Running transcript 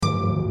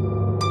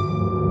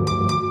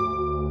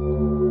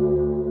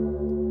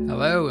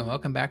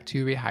welcome back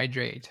to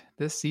Rehydrate.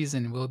 This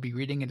season, we'll be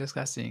reading and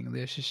discussing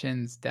Liu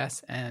Cixin's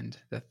Death's End,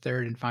 the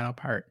third and final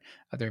part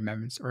of the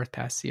Remembrance Earth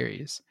Pass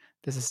series.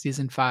 This is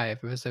Season 5,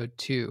 Episode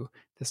 2,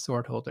 The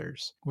Sword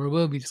Holders, where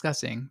we'll be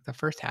discussing the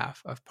first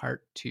half of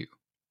Part 2.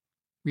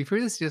 We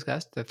previously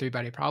discussed the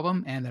three-body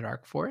problem and the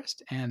Dark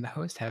Forest, and the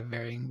hosts have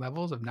varying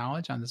levels of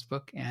knowledge on this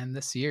book and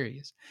the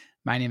series.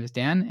 My name is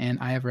Dan, and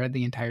I have read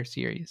the entire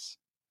series.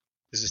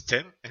 This is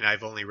Tim, and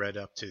I've only read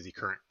up to the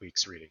current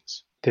week's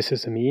readings. This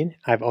is Amin.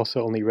 I've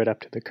also only read up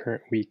to the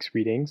current week's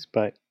readings,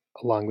 but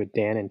along with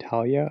Dan and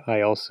Talia, I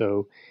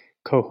also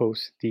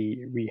co-host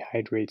the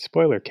Rehydrate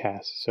Spoiler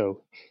Cast.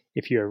 So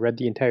if you have read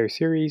the entire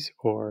series,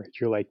 or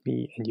you're like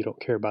me and you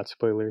don't care about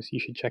spoilers, you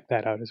should check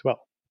that out as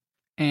well.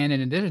 And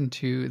in addition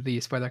to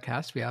the spoiler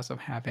cast, we also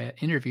have an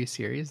interview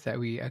series that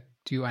we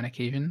do on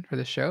occasion for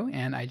the show.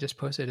 And I just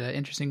posted an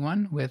interesting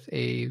one with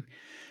a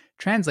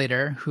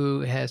translator who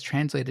has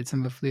translated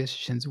some of Liu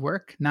Cixin's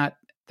work, not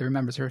the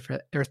Remembrance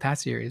Earth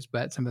Pass series,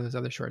 but some of his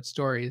other short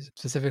stories,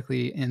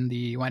 specifically in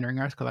the Wandering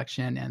Earth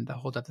collection and the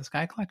Hold Up the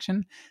Sky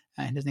collection.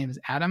 And his name is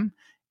Adam,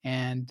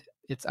 and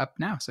it's up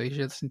now, so you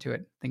should listen to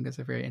it. I think it's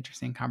a very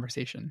interesting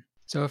conversation.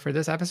 So for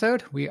this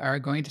episode, we are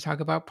going to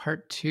talk about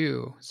Part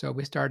 2. So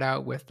we start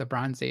out with the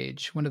Bronze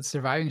Age. One of the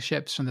surviving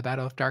ships from the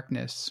Battle of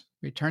Darkness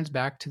returns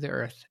back to the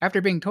Earth after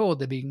being told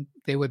that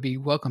they would be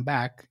welcomed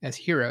back as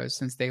heroes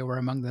since they were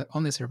among the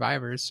only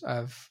survivors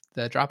of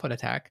the droplet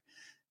attack.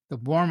 The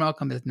warm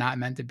welcome is not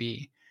meant to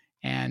be,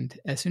 and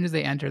as soon as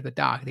they enter the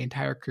dock, the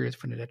entire crew is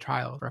put into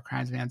trial for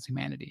crimes against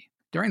humanity.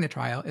 During the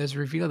trial, it was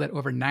revealed that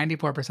over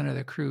 94% of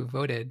the crew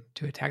voted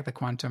to attack the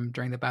Quantum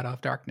during the Battle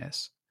of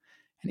Darkness.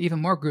 And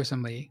even more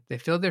gruesomely, they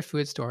filled their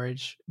food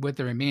storage with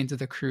the remains of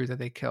the crew that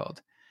they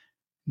killed.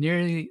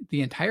 Nearly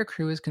the entire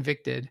crew is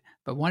convicted,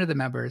 but one of the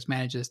members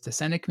manages to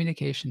send a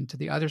communication to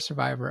the other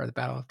survivor of the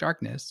Battle of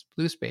Darkness,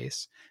 Blue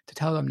Space, to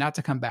tell them not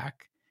to come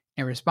back.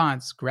 In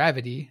response,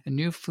 Gravity, a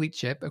new fleet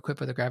ship equipped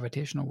with a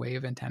gravitational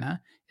wave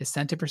antenna, is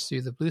sent to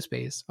pursue the Blue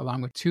Space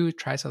along with 2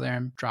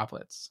 Trisolarum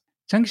droplets.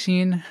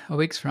 Chengxin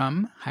awakes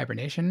from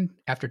hibernation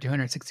after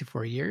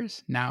 264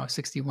 years, now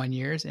 61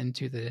 years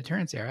into the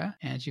Deterrence era,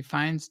 and she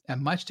finds a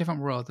much different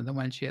world than the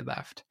one she had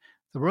left.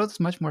 The world is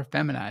much more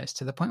feminized,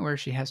 to the point where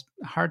she has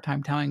a hard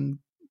time telling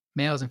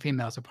males and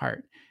females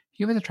apart.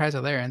 Humans and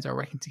Trisolarians are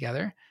working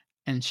together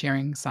and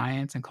sharing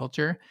science and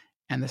culture,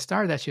 and the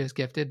star that she was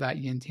gifted by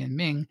Yin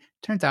Tianming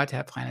turns out to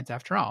have planets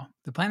after all.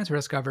 The planets were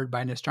discovered by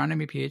an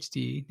astronomy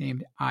PhD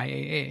named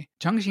IAA.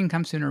 Chengxin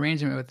comes to an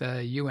arrangement with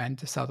the UN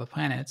to sell the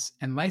planets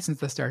and license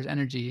the star's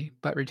energy,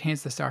 but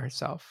retains the star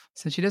herself,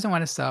 since she doesn't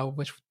want to sell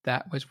which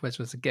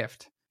was a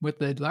gift. With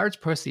the large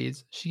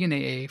proceeds, she and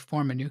AA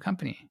form a new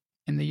company.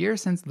 In the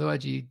years since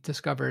Luoji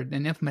discovered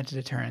and implemented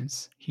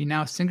deterrence, he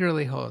now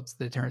singularly holds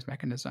the deterrence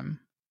mechanism,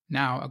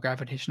 now a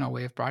gravitational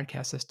wave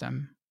broadcast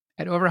system.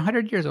 At over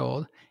 100 years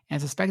old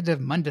and suspected of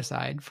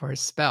mundicide for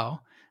his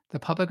spell, the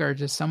public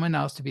urges someone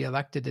else to be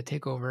elected to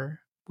take over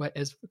what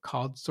is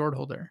called Sword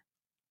Holder.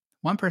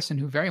 One person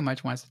who very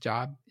much wants the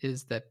job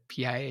is the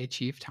PIA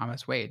chief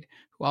Thomas Wade,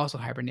 who also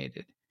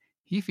hibernated.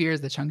 He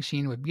fears that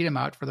Chengxin would beat him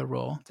out for the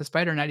role,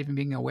 despite her not even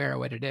being aware of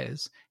what it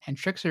is, and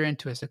tricks her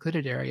into a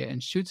secluded area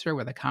and shoots her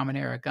with a common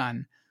era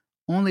gun,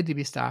 only to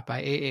be stopped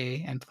by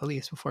AA and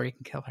police before he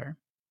can kill her.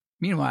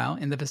 Meanwhile,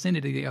 in the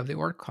vicinity of the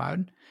Oort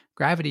cloud,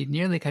 Gravity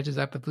nearly catches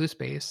up with Blue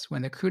Space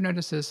when the crew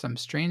notices some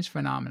strange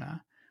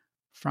phenomena,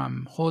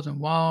 from holes in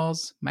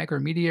walls,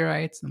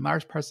 micrometeorites, and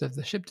large parts of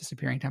the ship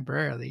disappearing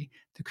temporarily.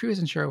 The crew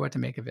isn't sure what to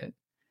make of it.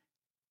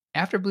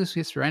 After Blue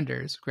Space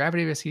surrenders,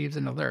 Gravity receives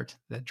an alert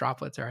that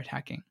droplets are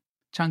attacking.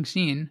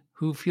 Chengxin,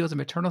 who feels a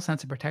maternal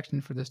sense of protection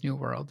for this new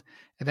world,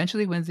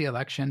 eventually wins the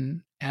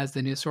election as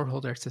the new sword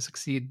holder to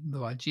succeed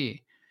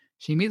Luoji.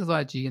 She meets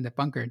Luoji in the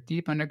bunker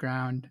deep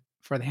underground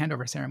for the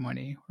handover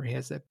ceremony, where he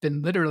has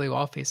been literally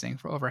wall-facing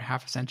for over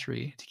half a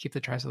century to keep the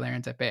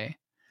Trisolarians at bay.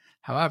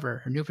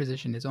 However, her new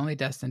position is only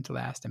destined to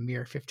last a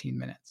mere 15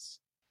 minutes.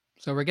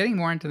 So we're getting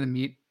more into the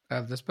meat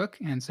of this book,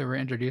 and so we're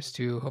introduced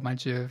to a whole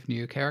bunch of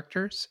new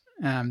characters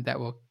that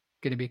will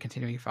going to be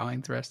continuing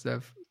following the rest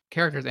of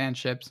characters and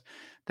ships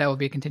that will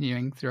be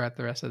continuing throughout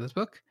the rest of this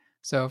book.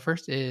 So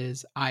first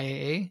is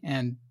IAA,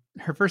 and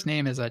her first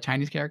name is a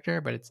Chinese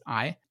character, but it's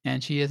I,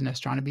 and she is an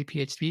astronomy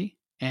PhD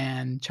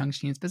and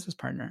Chengxin's business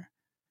partner.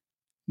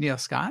 Neil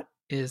Scott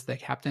is the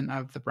captain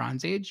of the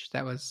Bronze Age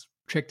that was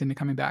tricked into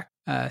coming back.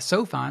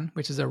 Sofan,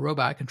 which is a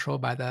robot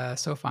controlled by the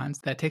Sophons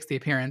that takes the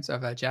appearance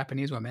of a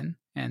Japanese woman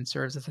and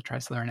serves as a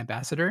Trisolarian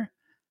ambassador.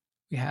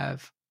 We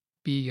have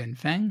Bi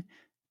Yunfeng,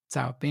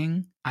 Cao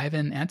Bing,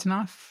 Ivan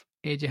Antonov,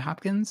 A.J.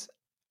 Hopkins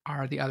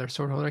are the other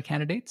swordholder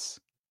candidates.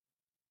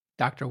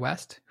 Dr.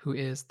 West, who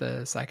is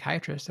the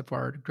psychiatrist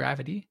aboard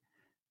Gravity.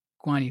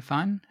 Guan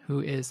Yifan, who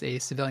is a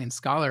civilian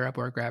scholar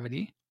aboard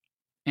Gravity.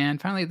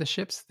 And finally, the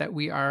ships that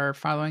we are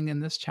following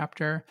in this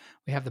chapter.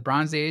 We have the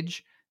Bronze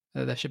Age,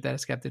 the ship that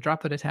escaped the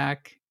droplet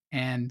attack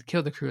and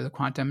killed the crew of the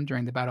Quantum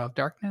during the Battle of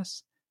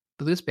Darkness.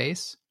 Blue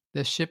Space,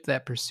 the ship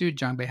that pursued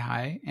Zhang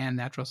Beihai and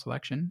Natural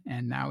Selection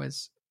and now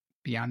is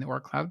beyond the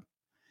Oort cloud.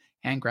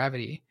 And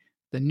Gravity,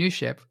 the new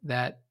ship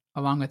that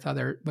along with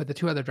the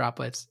two other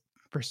droplets,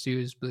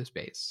 pursues blue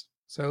space.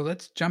 So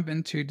let's jump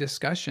into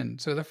discussion.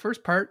 So the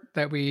first part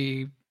that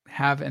we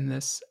have in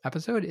this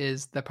episode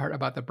is the part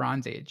about the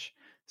Bronze Age.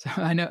 So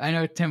I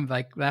know, Tim,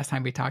 like last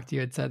time we talked, you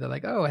had said that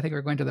like, oh, I think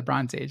we're going to the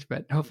Bronze Age,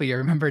 but hopefully you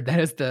remembered that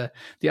is the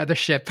other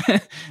ship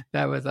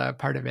that was a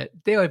part of it.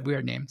 They had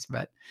weird names,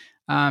 but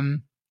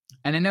and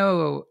I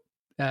know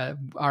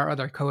our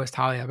other co-host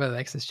Talia really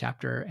likes this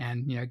chapter,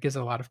 and it gives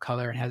a lot of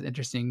color and has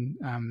interesting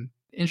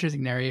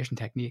narration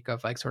technique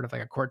of like sort of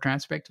like a court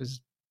transcript, which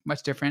is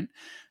much different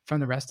from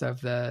the rest of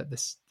the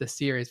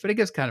series, but it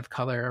gives kind of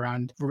color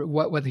around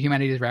what the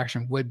humanity's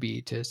reaction would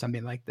be to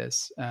something like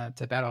this,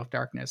 to Battle of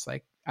Darkness.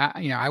 Like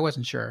I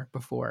wasn't sure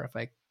before if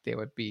like they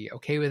would be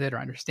okay with it or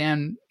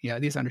understand,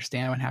 at least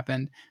understand what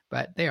happened,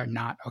 but they are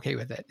not okay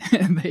with it.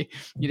 They,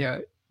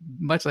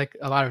 much like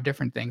a lot of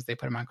different things, they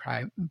put them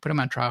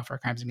on trial for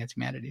crimes against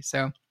humanity.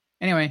 So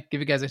anyway,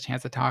 give you guys a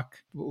chance to talk.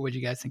 What would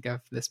you guys think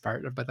of this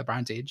part about the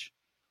Bronze Age?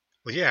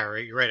 Well, yeah,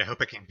 right. You're right. I hope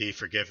I can be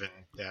forgiven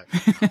that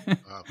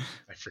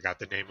I forgot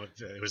the name of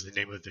it was the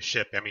name of the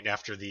ship. I mean,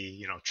 after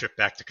the trip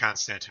back to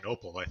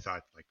Constantinople, I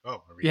thought like, oh,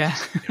 are we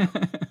just,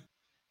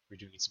 we're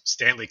doing some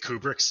Stanley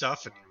Kubrick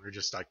stuff, and we're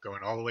just like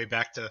going all the way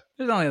back to.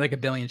 There's only like a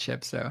billion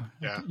ships, so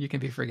yeah, you can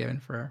be forgiven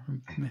for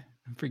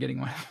forgetting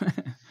one.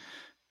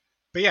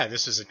 But yeah,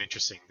 this is an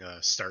interesting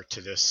start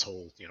to this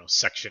whole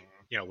section.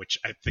 Which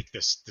I think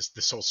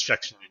this whole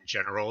section in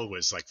general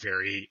was like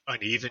very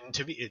uneven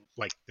to me.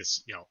 Like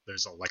this,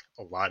 there's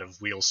a lot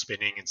of wheel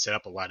spinning and set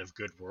up a lot of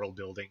good world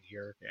building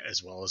here,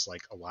 as well as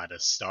like a lot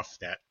of stuff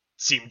that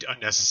seemed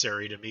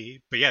unnecessary to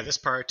me. But yeah, this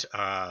part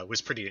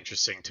was pretty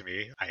interesting to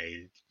me.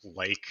 I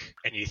like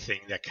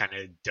anything that kind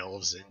of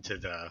delves into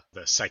the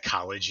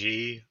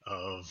psychology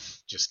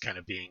of just kind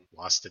of being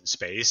lost in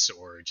space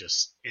or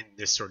just in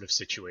this sort of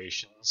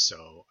situation.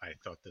 So I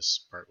thought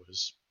this part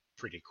was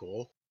pretty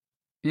cool.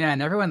 Yeah,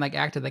 and everyone like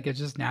acted like it's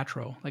just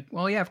natural. Like,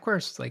 well, yeah, of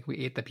course, like we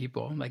ate the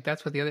people. Like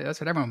that's what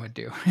everyone would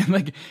do.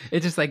 Like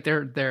it's just like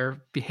their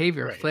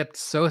behavior flipped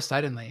so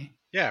suddenly.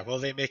 Yeah, well,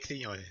 they make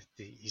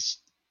these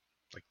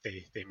like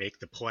they make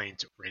the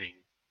point when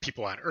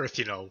people on Earth,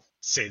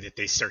 say that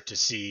they start to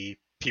see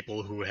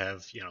people who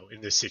have,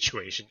 in this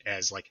situation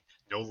as like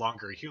no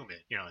longer human.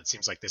 It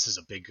seems like this is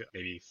a big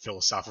maybe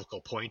philosophical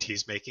point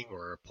he's making,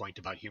 or a point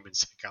about human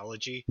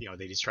psychology,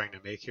 that he's trying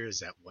to make here, is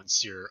that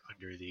once you're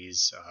under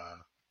these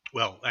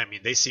well, I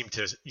mean, they seem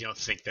to,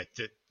 think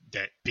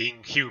that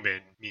being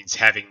human means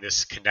having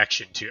this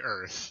connection to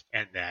Earth,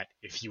 and that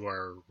if you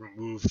are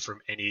removed from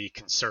any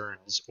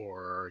concerns,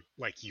 or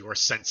like your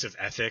sense of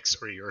ethics,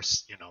 or your,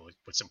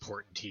 what's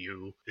important to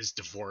you is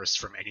divorced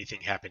from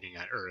anything happening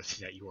on Earth,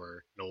 that you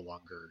are no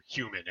longer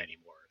human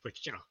anymore.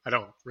 Which, I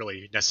don't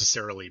really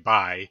necessarily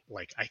buy.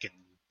 Like, I can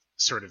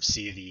sort of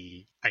see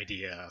the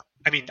idea.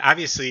 I mean,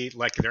 obviously,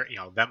 like they're,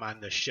 them on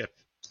the ship,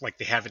 like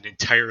they have an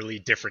entirely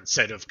different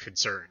set of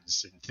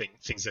concerns and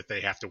things that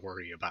they have to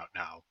worry about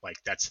now. Like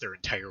that's their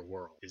entire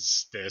world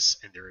is this,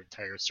 and their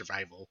entire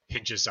survival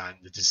hinges on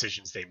the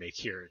decisions they make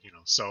here,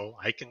 so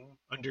I can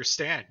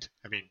understand.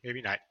 I mean,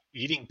 maybe not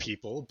eating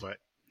people, but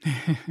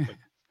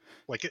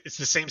like it's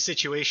the same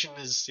situation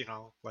as,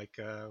 like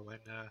when,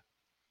 I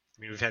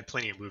mean, we've had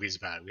plenty of movies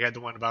about it. We had the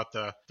one about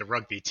the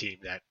rugby team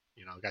that,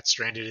 got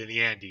stranded in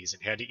the Andes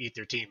and had to eat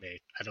their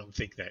teammate. I don't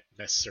think that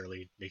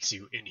necessarily makes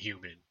you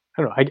inhuman.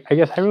 I don't know. I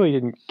guess I really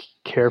didn't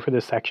care for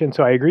this section.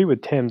 So I agree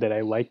with Tim that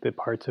I like the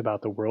parts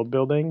about the world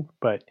building,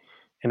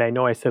 and I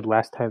know I said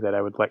last time that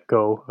I would let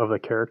go of the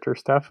character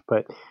stuff,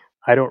 but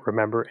I don't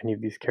remember any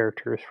of these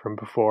characters from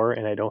before,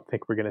 and I don't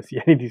think we're going to see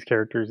any of these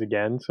characters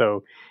again.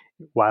 So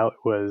while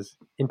it was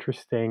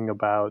interesting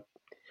about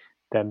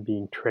them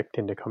being tricked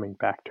into coming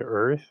back to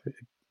Earth, it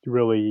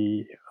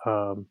really,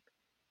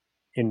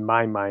 in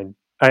my mind,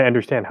 I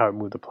understand how it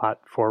moved the plot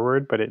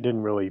forward, but it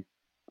didn't really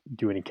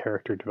do any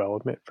character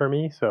development for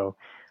me, so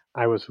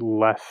I was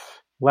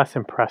less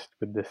impressed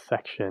with this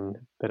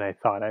section than I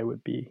thought I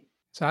would be.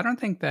 So I don't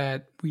think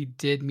that we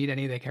did meet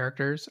any of the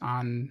characters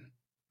on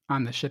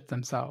the ship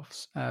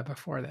themselves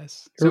before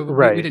this. So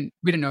right. we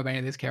didn't know about any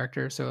of these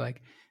characters. So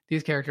like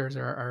these characters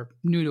are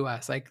new to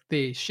us. Like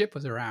the ship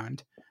was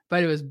around,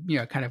 but it was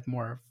kind of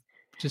more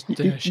just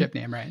a ship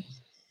name, right?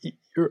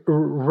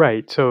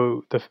 Right.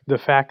 So the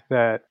fact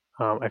that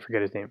I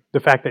forget his name, the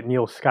fact that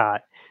Neil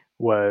Scott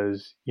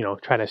was,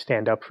 trying to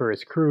stand up for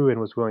his crew and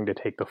was willing to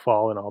take the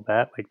fall and all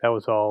that, like that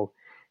was all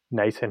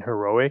nice and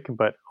heroic,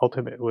 but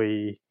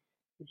ultimately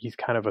he's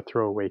kind of a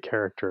throwaway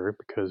character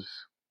because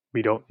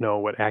we don't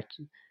know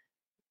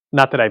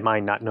not that I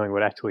mind not knowing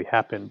what actually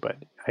happened, but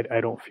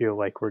I don't feel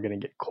like we're going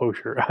to get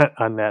closure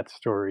on that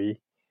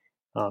story.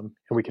 And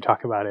we could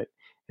talk about it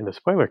in the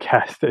spoiler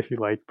cast if you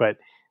like, but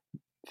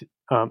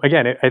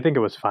again, I think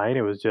it was fine.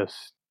 It was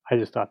I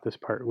just thought this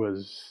part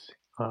was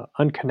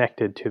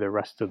unconnected to the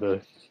rest of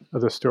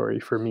the story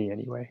for me,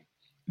 anyway.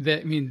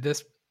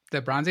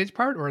 The Bronze Age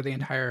part, or the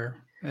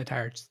entire?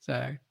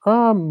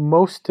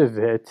 Most of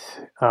it,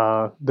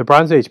 the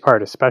Bronze Age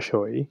part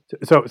especially.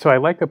 So I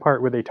like the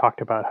part where they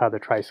talked about how the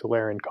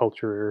Trisolaran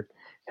culture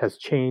has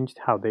changed,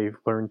 how they've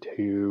learned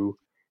to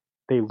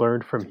they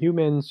learned from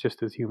humans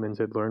just as humans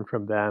had learned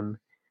from them.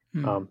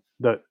 Hmm.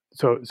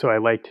 So I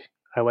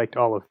liked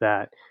all of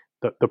that.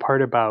 The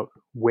part about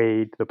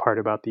Wade, the part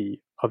about the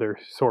other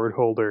sword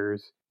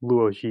holders,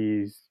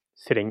 Luoji's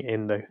sitting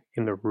in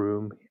the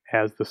room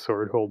as the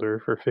sword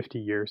holder for 50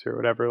 years or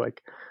whatever,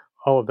 like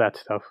all of that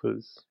stuff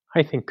was,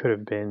 I think, could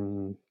have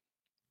been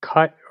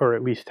cut or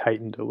at least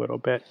tightened a little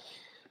bit.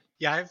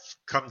 Yeah, I've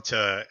come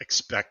to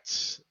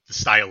expect the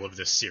style of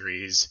this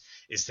series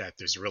is that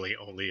there's really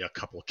only a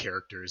couple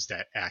characters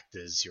that act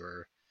as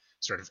your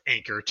sort of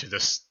anchor to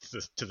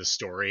the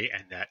story,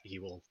 and that he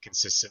will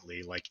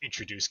consistently like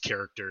introduce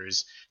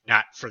characters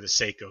not for the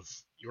sake of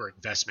your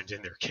investment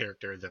in their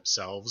character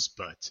themselves,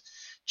 but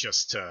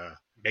just to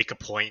make a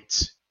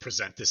point,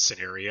 present this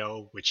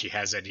scenario which he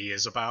has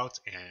ideas about,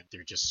 and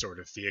they're just sort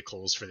of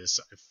vehicles for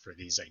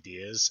these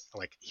ideas.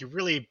 Like he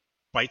really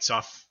bites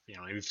off,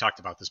 we've talked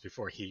about this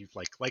before, he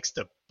likes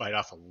to bite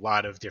off a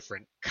lot of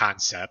different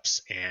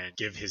concepts and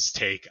give his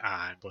take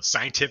on both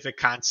scientific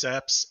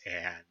concepts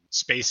and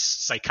space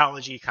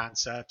psychology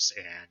concepts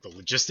and the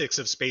logistics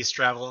of space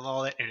travel and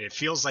all that. And it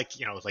feels like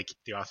like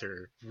the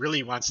author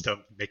really wants to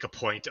make a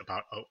point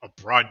about a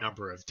broad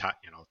number of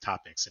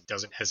topics, and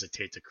doesn't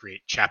hesitate to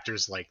create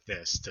chapters like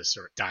this to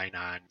sort of dine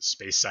on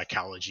space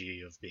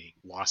psychology of being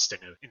lost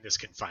in this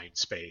confined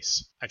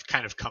space. I've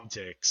kind of come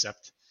to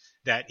accept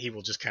that he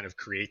will just kind of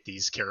create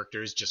these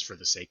characters just for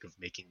the sake of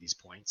making these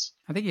points.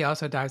 I think he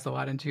also dives a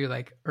lot into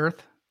like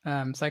Earth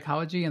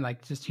psychology and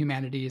like just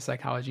humanity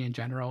psychology in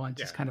general, and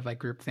just kind of like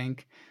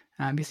groupthink.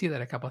 You see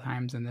that a couple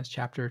times in this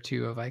chapter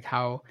too, of like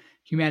how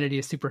humanity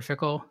is super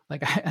fickle.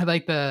 Like I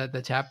like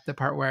the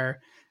part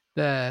where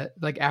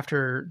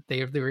after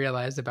they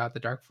realized about the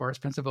dark force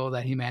principle,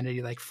 that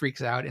humanity like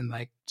freaks out and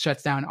like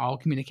shuts down all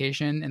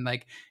communication and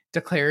like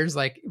declares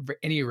like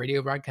any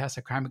radio broadcast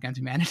a crime against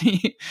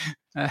humanity.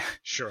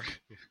 Sure.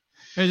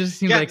 It just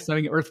seems like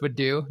something Earth would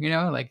do,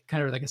 like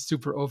kind of like a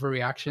super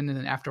overreaction. And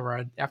then after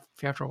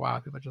a while,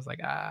 people are just like,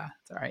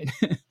 it's all right.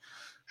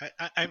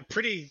 I'm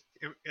pretty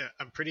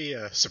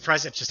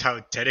surprised at just how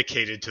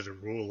dedicated to the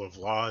rule of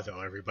law though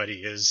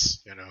everybody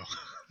is.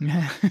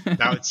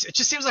 Now it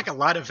just seems like a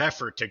lot of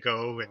effort to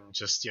go and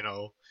just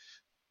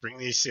bring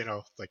these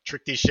like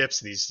trick these ships,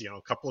 these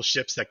couple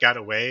ships that got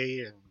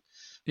away, and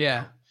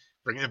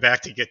bring them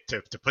back to get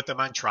to put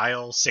them on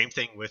trial. Same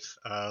thing with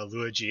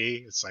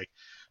Luoji. It's like,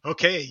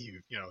 okay,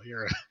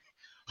 you're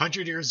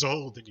 100 years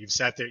old and you've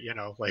sat there,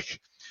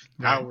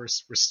 now we're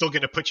still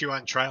going to put you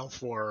on trial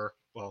for,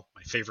 well,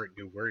 my favorite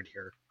new word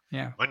here.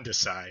 Yeah.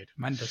 Mundicide.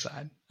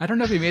 I don't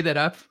know if he made that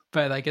up,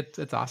 but like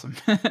it's awesome.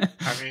 I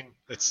mean,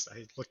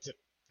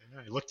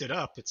 I looked it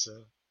up. It's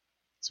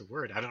a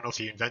word. I don't know if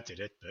he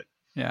invented it, but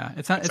yeah,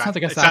 it sounds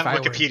like a sci-fi It's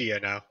on Wikipedia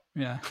word. now.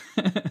 Yeah.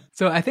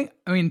 So I think,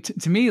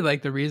 to me,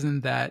 like the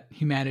reason that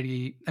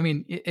humanity,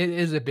 it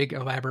is a big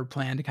elaborate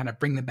plan to kind of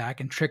bring them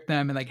back and trick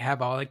them and like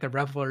have all like the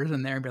revelers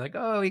in there and be like,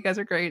 oh, you guys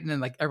are great. And then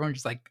like everyone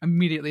just like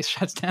immediately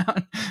shuts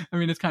down.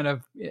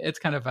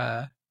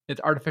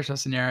 It's artificial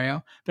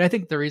scenario. But I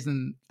think the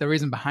reason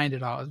behind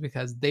it all is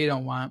because they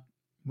don't want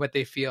what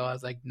they feel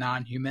as like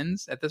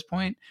non-humans at this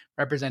point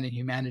representing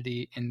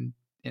humanity in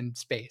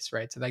space,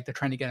 right? So like they're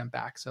trying to get them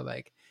back. So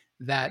like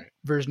that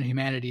version of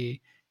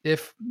humanity,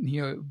 if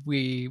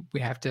we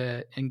have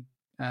to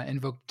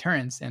invoke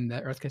deterrence and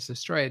the Earth gets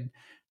destroyed,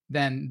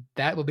 then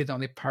that will be the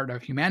only part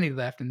of humanity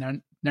left, and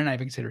they're not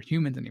even considered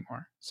humans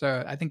anymore.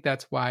 So I think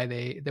that's why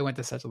they went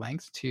to such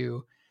lengths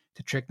to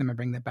trick them and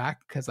bring them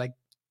back, because like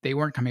they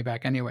weren't coming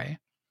back anyway.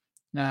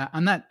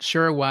 I'm not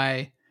sure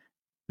why.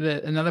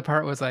 Another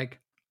part was like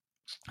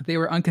they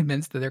were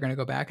unconvinced that they're going to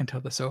go back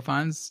until the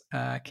Sophons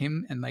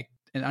came and like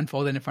and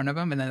unfolded in front of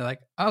them, and then they're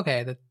like,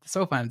 okay, the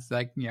Sophons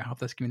like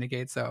helped us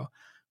communicate, so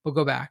we'll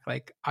go back.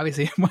 Like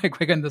obviously, why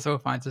couldn't the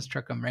Sophons just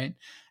trick them, right?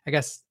 I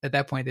guess at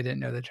that point they didn't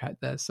know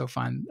the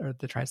Sophon or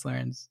the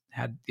Trisolarians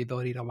had the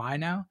ability to lie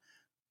now,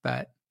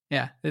 but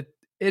yeah, it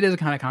is a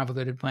kind of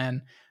convoluted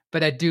plan.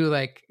 But I do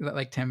like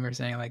Tim was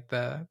saying, like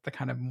the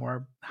kind of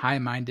more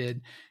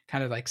high-minded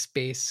kind of like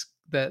space,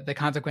 the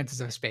consequences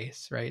of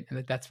space, right?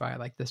 And that's why I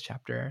like this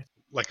chapter.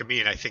 Like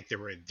I think there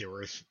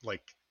were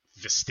like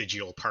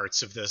vestigial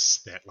parts of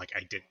this that like I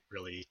didn't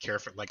really care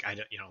for. Like I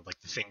don't, like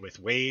the thing with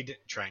Wade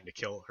trying to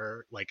kill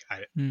her. Like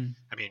I mean,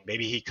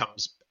 maybe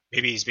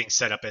he's being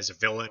set up as a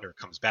villain or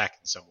comes back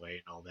in some way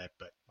and all that.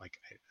 But like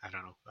I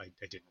don't know. I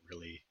didn't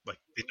really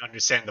didn't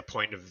understand the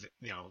point of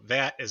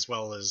that, as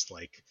well as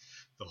like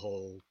the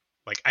whole.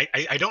 Like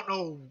I don't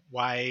know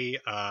why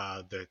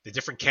the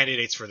different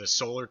candidates for the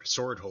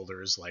sword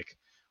holders, like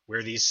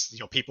where these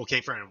people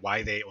came from and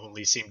why they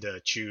only seem to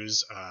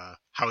choose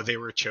how they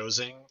were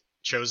chosen,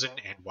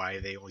 and why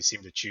they only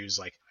seem to choose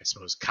like I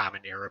suppose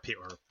common era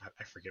people, or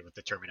I forget what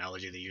the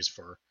terminology they use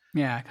for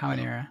common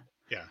era.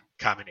 Yeah,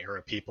 common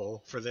era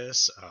people for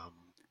this.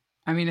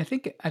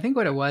 I think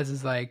what it was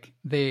is like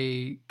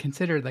they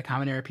considered the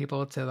common era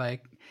people to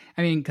like,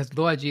 because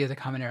Luoji is a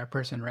common era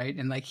person, right?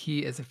 And like he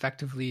is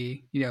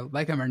effectively,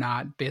 like him or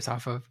not, based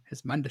off of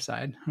his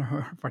Mundicide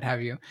or what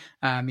have you,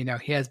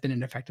 he has been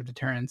an effective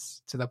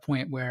deterrence to the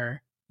point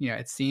where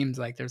it seems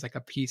like there's like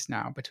a peace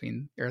now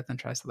between Earth and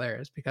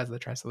Trisolaris because of the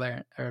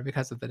Trisolaris, or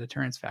because of the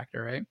deterrence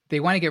factor, right? They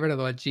want to get rid of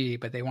the Lord G,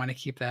 but they want to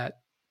keep that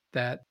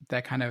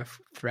kind of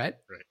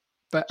threat. Right.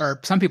 But or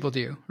some people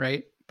do,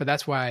 right? But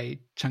that's why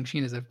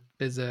Chengxin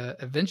is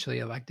eventually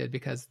elected,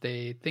 because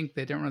they think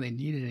they don't really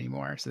need it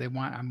anymore. So they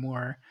want a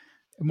more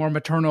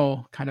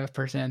maternal kind of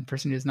person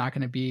who's not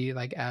going to be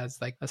like as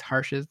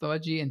harsh as the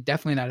Lord G, and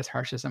definitely not as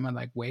harsh as someone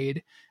like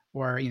Wade,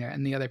 or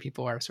and the other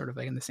people are sort of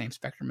like in the same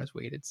spectrum as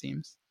Wade, it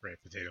seems. Right,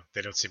 but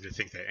they don't seem to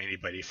think that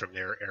anybody from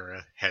their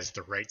era has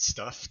the right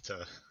stuff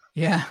to.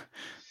 Yeah.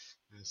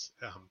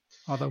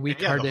 All the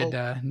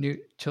weak-hearted new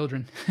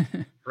children.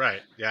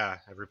 Right. Yeah.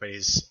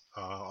 Everybody's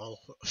all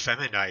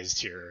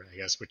feminized here, I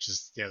guess, which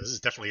is, this is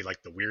definitely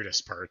like the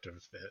weirdest part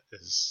of it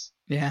is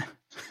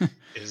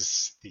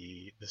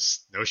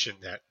this notion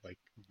that like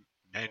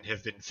men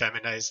have been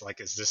feminized.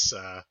 Like, is this,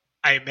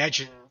 I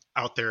imagine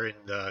out there in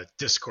the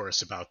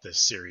discourse about this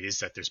series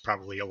that there's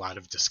probably a lot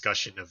of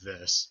discussion of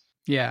this.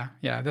 Yeah.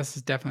 This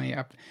is definitely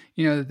up.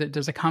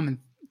 There's a common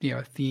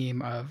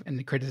theme of and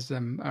the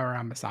criticism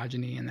around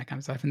misogyny and that kind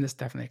of stuff, and this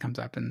definitely comes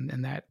up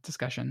in that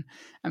discussion.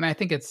 I mean, I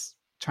think it's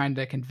trying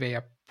to convey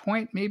a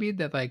point maybe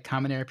that like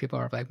Common Era people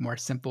are like more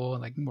simple,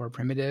 like more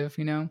primitive,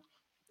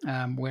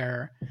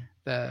 where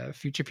the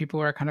future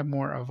people are kind of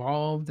more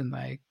evolved, and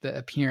like the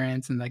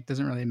appearance and like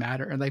doesn't really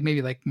matter, or like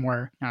maybe like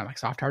more like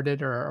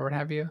soft-hearted or what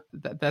have you.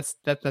 That's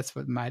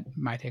what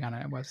my take on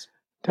it was.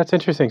 That's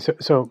interesting.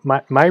 So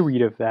my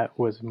read of that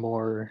was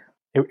more.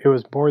 It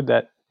was more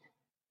that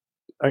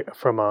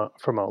from a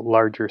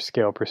larger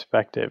scale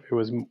perspective, it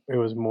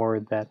was more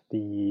that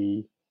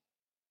I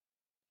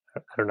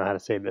don't know how to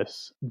say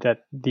this,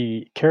 that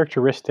the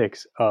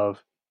characteristics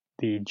of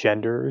the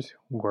genders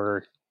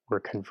were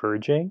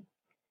converging,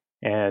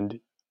 and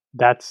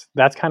that's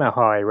kind of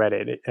how I read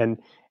it. And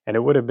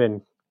it would have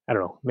been, I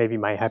don't know, maybe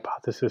my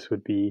hypothesis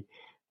would be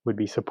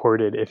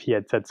supported if he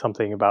had said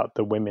something about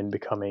the women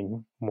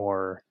becoming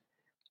more,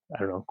 I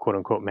don't know, quote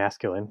unquote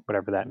masculine,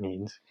 whatever that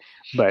means.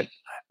 But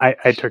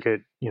I took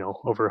it,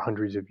 over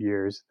hundreds of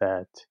years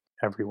that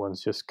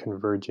everyone's just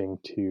converging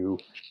to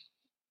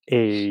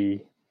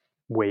a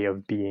way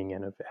of being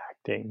and of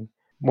acting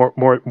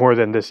more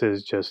than this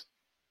is just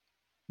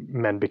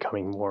men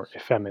becoming more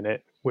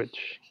effeminate, which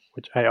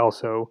I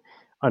also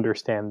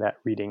understand that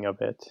reading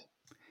of it.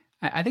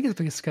 I think it's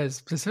because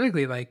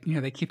specifically, like,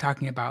 they keep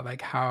talking about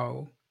like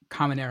how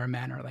Common Era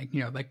men are like,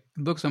 like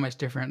look so much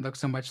different, look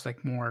so much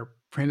like more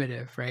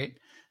primitive, right?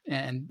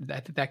 And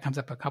that comes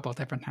up a couple of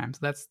different times.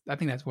 I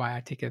think that's why I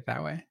take it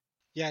that way.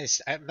 Yeah,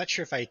 I'm not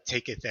sure if I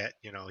take it that,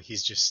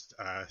 he's just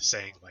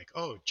saying like,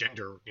 oh,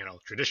 gender,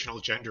 traditional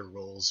gender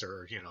roles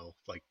or,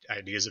 like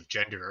ideas of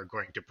gender are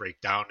going to break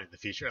down in the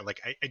future.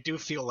 Like, I do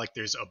feel like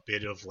there's a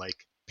bit of like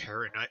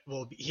paranoid.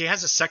 Well, he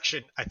has a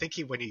section, I think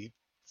when he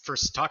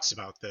first talks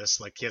about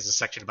this, like he has a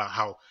section about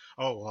how,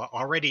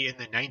 already in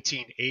the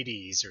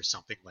 1980s or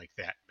something like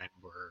that, men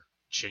were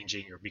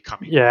changing or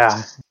becoming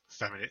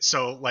feminine.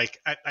 So like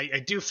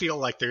I do feel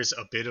like there's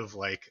a bit of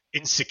like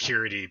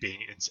insecurity being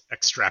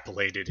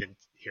extrapolated in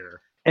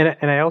here.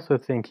 And I also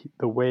think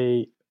the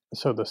way,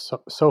 so the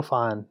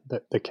Sofan,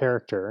 the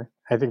character,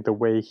 I think the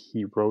way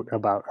he wrote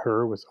about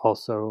her was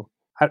also,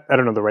 I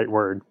don't know the right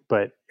word,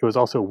 but it was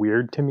also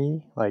weird to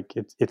me. Like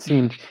it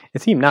seemed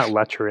not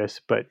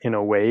lecherous, but in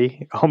a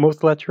way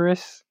almost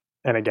lecherous.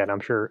 And again, I'm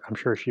sure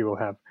she will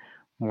have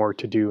more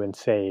to do and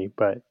say,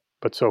 but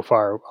so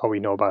far all we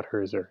know about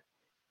her is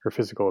her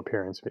physical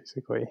appearance,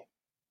 basically.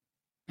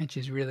 And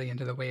she's really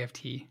into the way of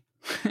tea.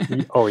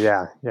 Oh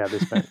yeah, they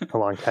spent a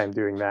long time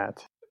doing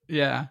that.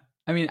 Yeah,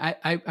 I mean,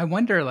 I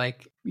wonder,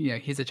 like,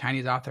 he's a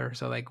Chinese author,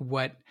 so like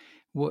what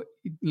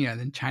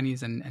the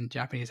Chinese and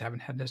Japanese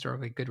haven't had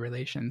historically good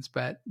relations,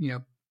 but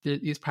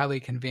he's probably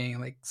conveying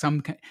like some,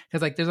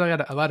 because like there's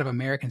a lot of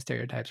American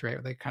stereotypes,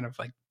 right? Like kind of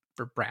like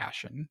for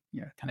brash and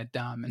kind of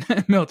dumb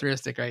and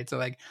militaristic, right? So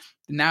like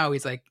now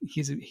he's like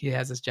he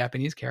has this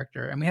Japanese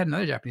character, and we had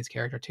another Japanese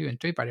character too in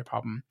Street Fighter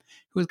Problem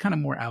who was kind of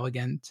more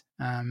elegant,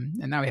 and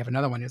now we have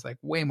another one who's like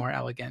way more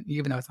elegant,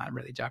 even though it's not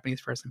really a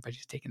Japanese person, but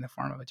she's taking the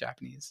form of a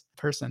Japanese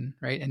person,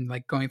 right? And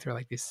like going through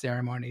like these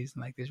ceremonies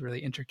and like these really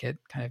intricate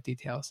kind of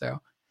details. So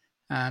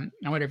I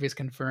wonder if he's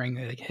conferring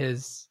like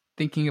his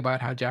thinking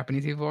about how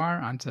Japanese people are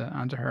onto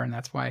her, and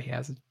that's why he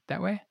has it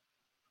that way.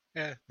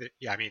 Yeah.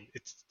 I mean,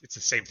 it's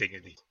the same thing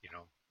in the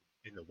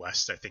in the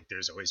West. I think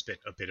there's always been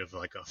a bit of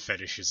like a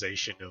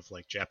fetishization of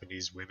like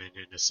Japanese women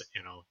in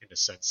a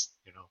sense.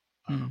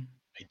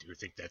 I do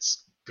think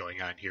that's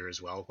going on here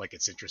as well. Like,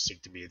 it's interesting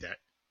to me that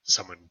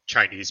someone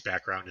Chinese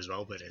background as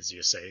well, but as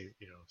you say,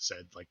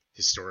 said like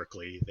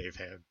historically they've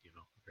had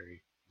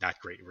very not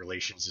great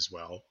relations as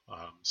well.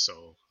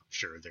 So I'm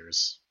sure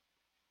there's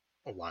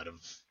a lot of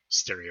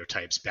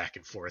stereotypes back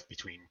and forth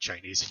between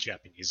Chinese and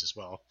Japanese as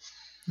well.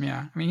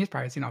 Yeah, I mean, he's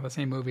probably seen all the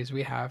same movies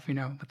we have,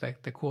 with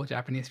like the cool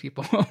Japanese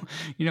people,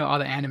 all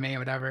the anime and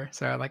whatever.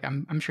 So like,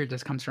 I'm sure it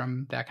just comes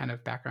from that kind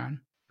of background.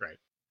 Right.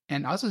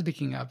 And also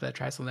speaking of the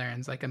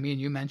Trisolarans, like Amin,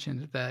 you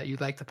mentioned that you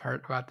liked the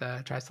part about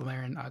the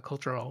Trisolaran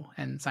cultural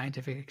and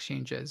scientific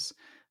exchanges.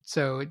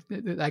 So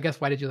I guess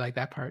why did you like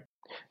that part?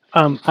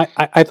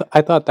 I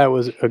thought that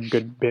was a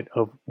good bit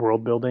of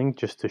world building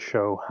just to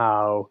show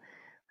how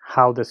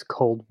this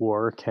Cold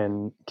War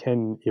can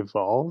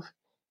evolve.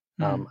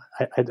 Mm,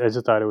 I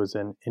just thought it was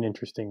an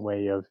interesting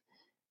way of,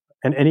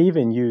 and he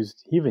even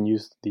used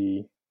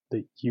the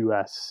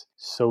U.S.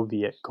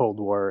 Soviet Cold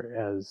War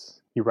as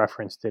he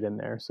referenced it in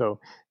there. So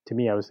to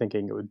me, I was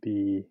thinking it would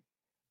be.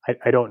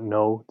 I don't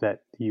know that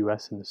the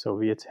U.S. and the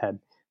Soviets had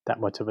that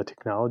much of a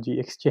technology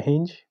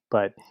exchange,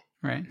 but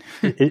right.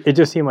 it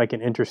just seemed like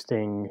an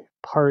interesting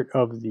part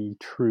of the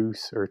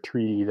truce or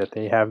treaty that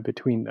they have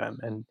between them,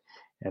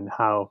 and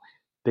how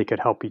they could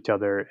help each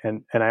other.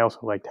 And I also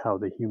liked how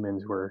the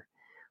humans were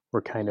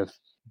kind of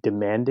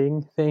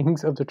demanding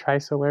things of the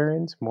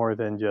Trisolarans more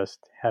than just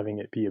having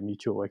it be a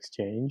mutual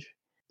exchange.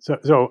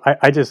 So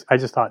I just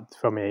thought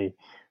from a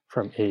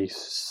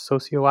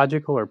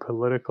sociological or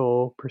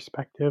political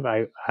perspective,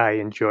 I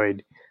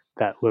enjoyed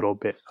that little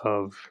bit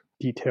of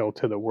detail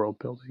to the world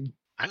building.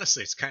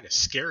 Honestly, it's kind of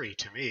scary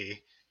to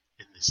me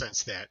in the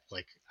sense that,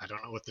 like, I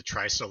don't know what the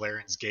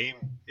Trisolarans game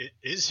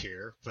is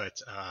here, but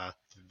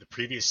the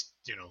previous,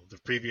 the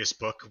previous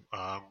book,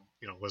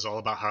 was all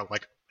about how,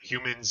 like,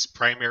 humans'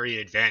 primary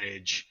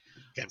advantage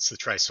against the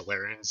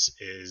Trisolarans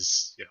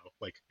is,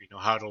 like, we know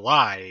how to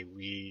lie,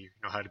 we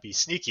know how to be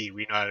sneaky,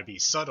 we know how to be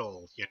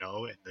subtle,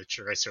 and the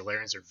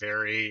Trisolarans are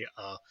very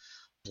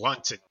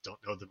blunt and don't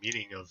know the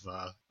meaning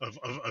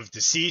of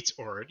deceit,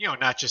 or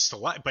not just a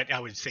lie, but I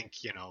would think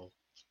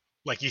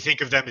like you think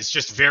of them as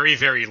just very,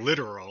 very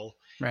literal,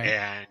 Right.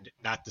 and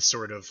not the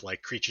sort of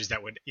like creatures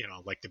that would,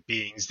 like the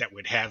beings that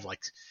would have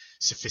like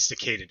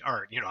sophisticated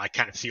art. I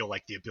kind of feel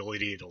like the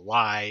ability to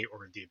lie,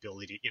 or the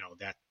ability,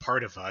 that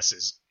part of us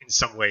is in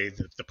some way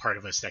the part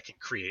of us that can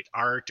create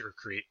art or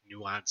create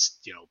nuanced,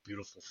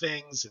 beautiful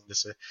things. And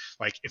this,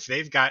 like, if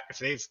they've, not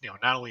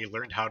only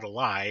learned how to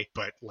lie,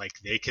 but like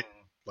they can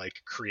like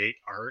create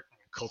art and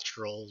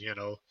cultural,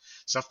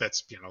 stuff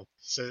that's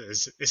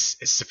as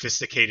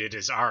sophisticated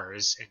as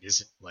ours, and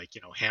isn't like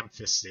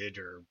ham-fisted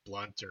or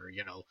blunt or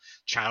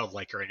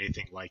childlike or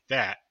anything like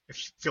that. I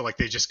feel like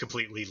they just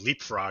completely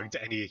leapfrogged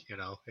anything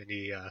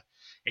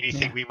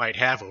Yeah. we might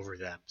have over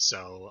them.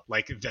 So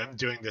like them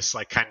doing this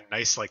like kind of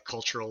nice like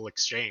cultural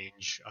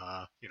exchange,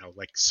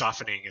 like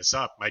softening us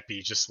up, might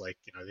be just like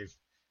they've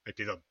might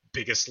be the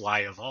biggest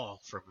lie of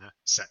all, from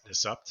setting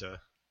us up to.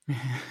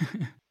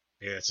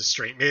 Maybe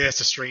that's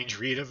a strange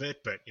read of it,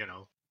 but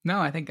No,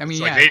 I it's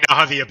mean, like yeah. they now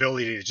have the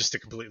ability to just to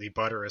completely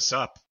butter us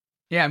up.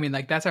 Yeah, I mean,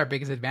 like that's our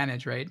biggest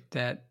advantage, right?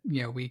 That,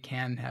 we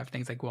can have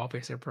things like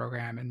wall-facer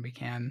program, and we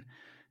can,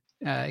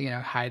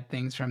 hide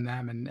things from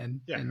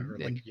them, Yeah, or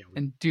like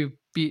and do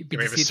be we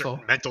have a deceitful.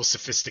 certain mental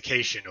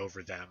sophistication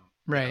over them,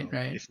 Right,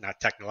 right, if not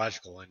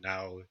technological, and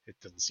now it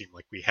doesn't seem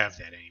like we have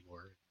that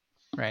anymore.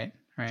 right,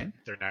 right.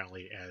 They're not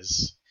only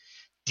as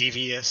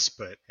devious,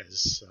 but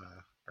as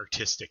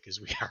artistic as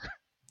we are.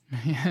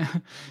 Yeah,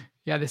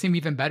 yeah. They seem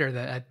even better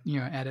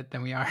at it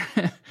than we are.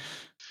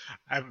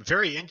 I'm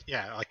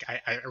yeah, like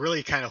I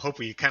really kind of hope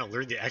we kind of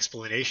learn the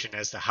explanation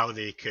as to how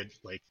they could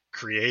like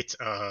create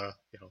or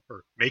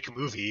make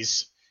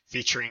movies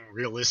featuring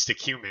realistic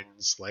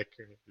humans. Like,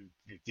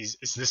 is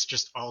this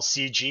just all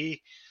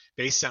CG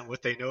based on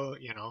what they know,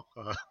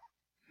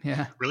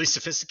 Yeah. really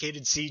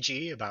sophisticated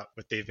CG about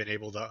what they've been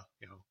able to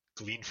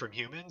glean from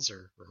humans,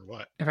 or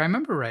what? If I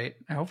remember right,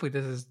 hopefully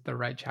this is the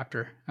right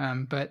chapter.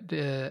 But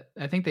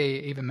I think they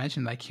even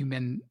mentioned like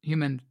human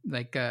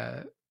like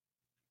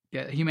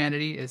yeah,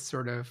 humanity is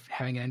sort of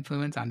having an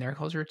influence on their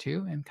culture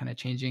too, and kind of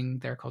changing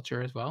their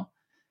culture as well.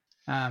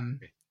 Um,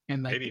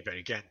 and Maybe, like, but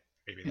again,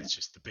 maybe yeah, that's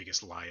just the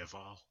biggest lie of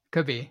all.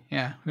 could be,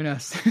 yeah, who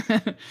knows?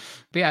 But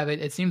yeah,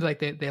 it seems like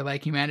they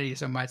like humanity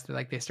so much that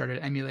like they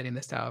started emulating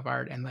this style of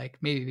art, and like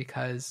maybe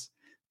because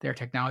their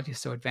technology is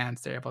so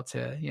advanced, they're able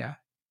to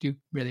do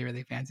really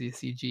really fancy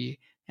CG,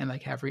 and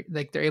like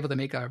like they're able to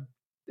make a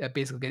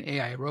basically an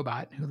AI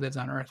robot who lives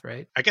on Earth,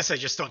 right? I guess I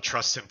just don't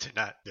trust him to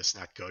not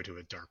go to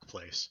a dark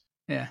place.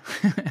 Yeah.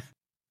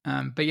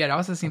 But yeah, it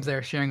also seems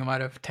they're sharing a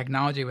lot of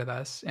technology with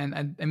us,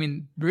 and I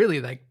mean, really,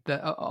 like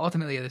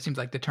ultimately, it seems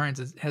like deterrence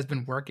has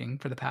been working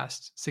for the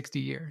past 60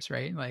 years,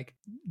 right? Like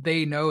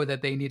they know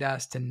that they need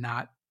us to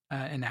not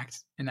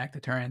enact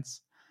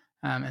deterrence,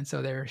 and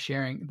so they're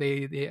sharing.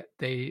 They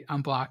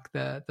unblock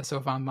the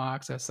SOFA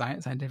lock, so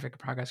scientific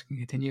progress can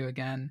continue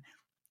again.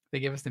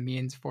 They give us the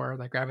means for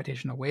like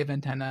gravitational wave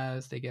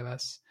antennas. They give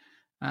us,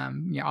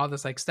 all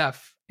this like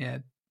stuff,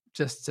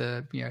 just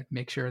to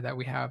make sure that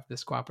we have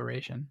this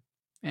cooperation.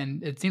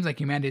 And it seems like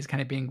humanity is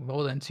kind of being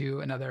rolled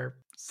into another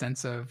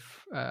sense of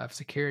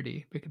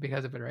security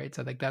because of it, right?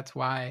 So like that's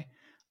why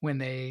when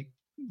they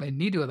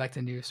need to elect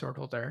a new sword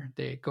holder,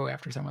 they go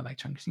after someone like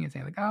Chung Xing and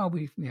say like, oh,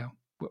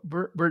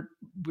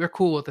 we're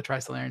cool with the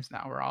Trisolarans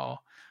now. We're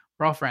all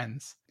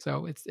friends.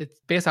 So it's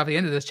based off the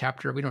end of this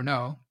chapter. We don't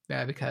know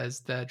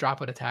because the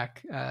droplet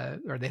attack,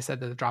 or they said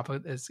that the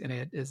droplet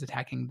is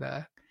attacking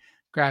the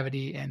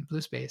Gravity and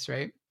Blue Space,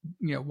 right?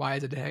 Why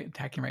is it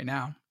attacking right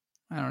now?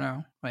 I don't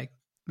know. Like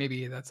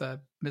maybe that's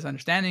a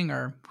misunderstanding,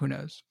 or who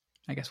knows?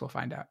 I guess we'll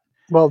find out.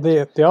 Well,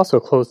 they also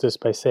closed this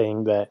by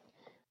saying that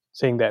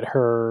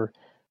her,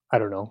 I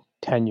don't know,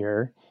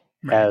 tenure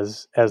Right.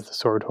 as the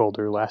sword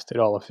holder lasted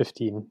all of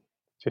 15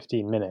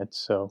 minutes.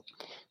 So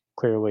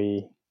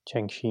clearly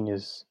Cheng Xin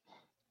is,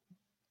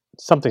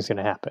 something's going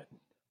to happen.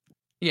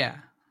 Yeah.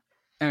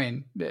 I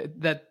mean,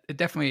 that it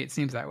definitely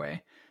seems that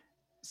way.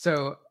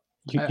 So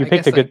you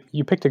picked a good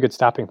you picked a good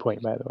stopping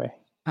point, by the way.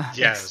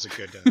 Yeah, it was a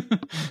good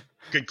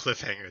good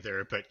cliffhanger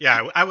there. But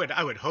yeah, I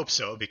would hope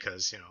so,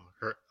 because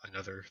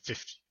another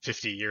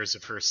 50 years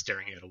of her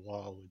staring at a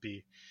wall would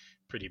be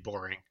pretty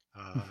boring.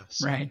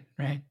 So. Right.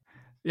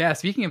 Yeah,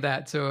 speaking of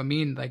that, so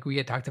Amin, like we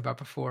had talked about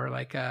before,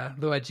 like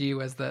Luo Ji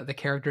was the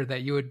character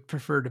that you would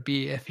prefer to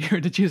be if you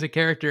were to choose a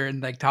character,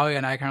 and like Talia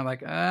and I kind of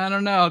like, I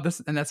don't know,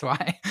 this, and that's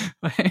why.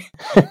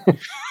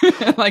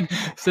 Like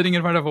sitting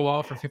in front of a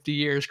wall for 50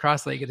 years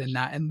cross-legged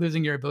and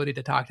losing your ability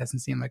to talk doesn't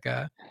seem like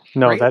a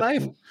great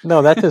life.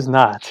 No, that does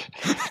not.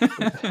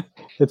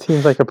 It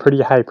seems like a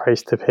pretty high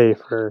price to pay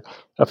for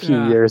a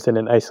few years in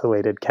an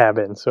isolated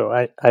cabin, so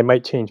I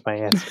might change my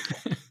answer.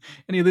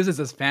 And he loses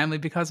his family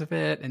because of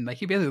it, and like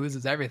he basically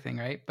loses everything,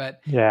 right?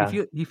 But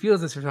he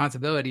feels this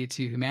responsibility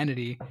to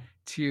humanity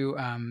to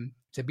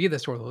be the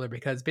sword holder,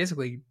 because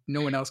basically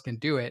no one else can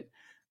do it.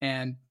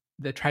 And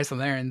the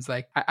Trisolarans,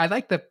 like I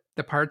like the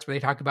parts where they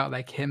talk about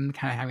like him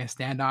kind of having a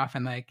standoff,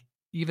 and like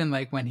even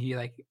like when he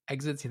like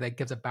exits, he like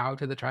gives a bow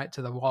to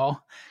the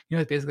wall.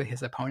 Basically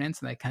his opponents,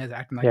 and like kind of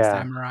acting like a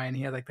samurai, and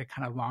he had like the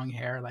kind of long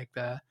hair, like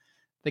the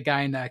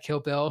guy in Kill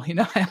Bill,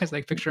 I was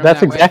like picturing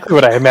that's exactly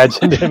what I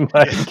imagined him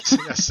like.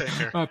 Same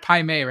here.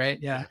 Pai Mei, right?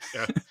 Yeah.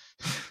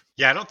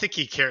 I don't think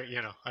he cares.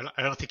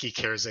 I don't think he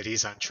cares that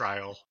he's on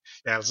trial.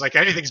 Yeah, it's like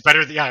anything's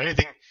better than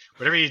anything.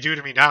 Whatever you do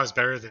to me now is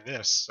better than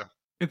this. So.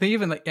 If they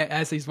even like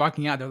as he's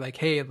walking out, they're like,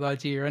 "Hey, Luo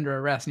Ji, you're under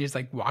arrest," and he just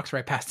like walks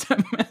right past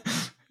him.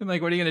 And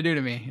like, what are you gonna do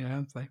to me?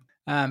 It's like.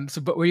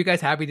 But were you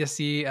guys happy to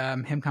see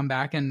him come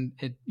back, and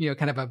it,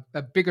 kind of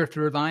a bigger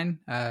through line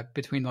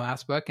between the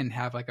last book, and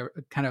have like a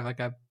kind of like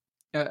a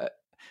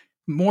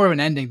more of an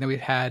ending than we've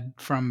had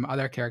from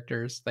other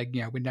characters? Like,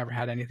 we never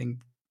had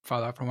anything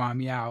follow up from Wang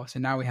Miao, so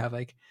now we have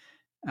like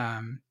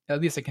at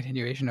least a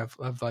continuation of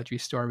Luo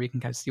Ji's story. We can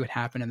kind of see what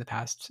happened in the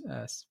past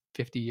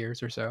 50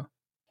 years or so.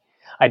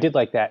 I did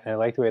like that, and I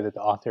like the way that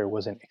the author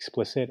wasn't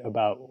explicit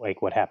about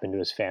like what happened to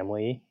his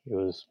family. It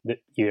was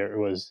either it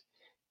was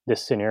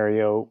this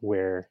scenario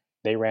where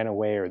they ran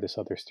away, or this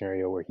other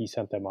scenario where he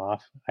sent them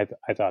off.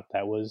 I thought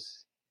that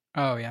was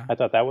I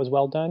thought that was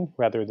well done,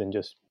 rather than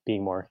just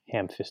being more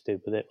ham-fisted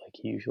with it like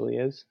he usually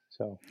is.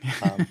 So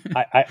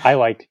I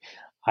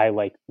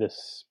liked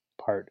this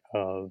part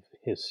of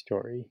his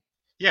story.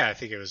 Yeah, I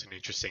think it was an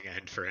interesting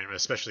end for him,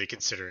 especially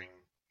considering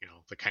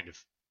the kind of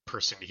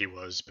person he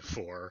was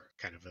before,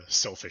 kind of a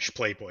selfish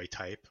playboy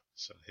type.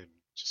 So him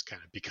just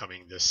kind of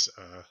becoming this,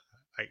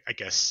 I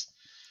guess,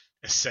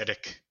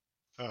 ascetic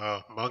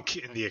monk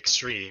in the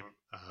extreme.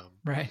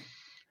 Right.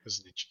 Was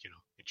an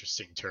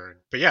interesting turn.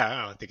 But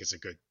yeah, I think it's a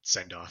good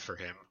send off for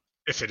him,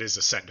 if it is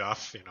a send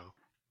off.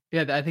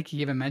 Yeah, I think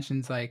he even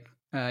mentions like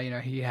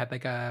he had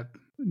like a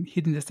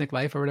hedonistic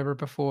life or whatever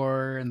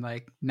before, and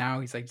like now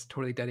he's like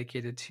totally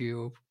dedicated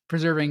to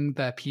preserving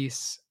the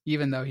peace,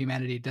 even though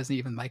humanity doesn't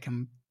even like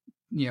him,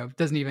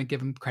 doesn't even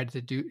give him credit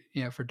to do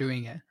for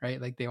doing it,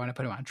 right? Like they want to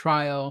put him on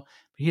trial,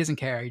 but he doesn't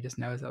care. He just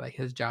knows that like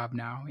his job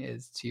now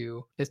is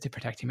to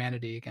protect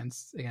humanity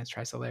against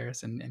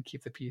Trisolaris and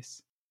keep the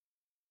peace.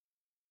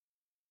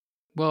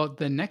 Well,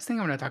 the next thing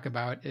I want to talk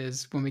about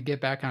is when we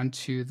get back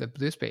onto the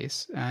blue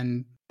space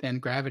and then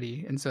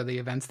gravity, and so the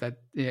events that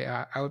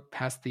out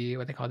past the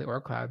what they call the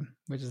Oort cloud,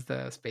 which is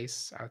the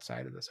space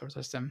outside of the solar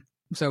system.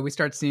 So we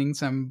start seeing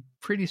some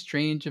pretty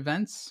strange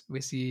events.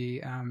 We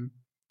see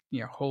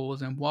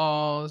holes in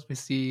walls. We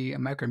see a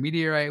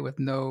micrometeorite with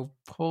no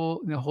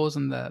holes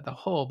in the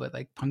hole, but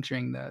like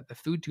puncturing the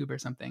food tube or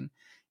something.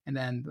 And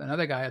then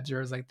another guy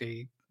observes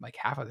like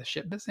half of the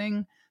ship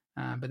missing.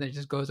 But then it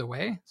just goes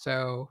away.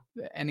 So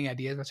any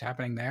ideas what's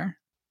happening there?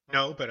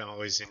 No, but I'm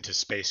always into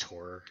space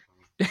horror.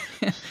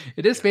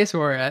 It is space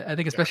horror. I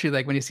think especially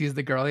like when he sees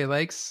the girl he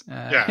likes.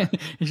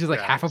 It's just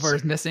like half of her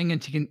is missing,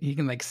 and he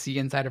can like see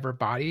inside of her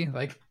body.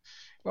 Like,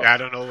 well, I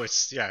don't know.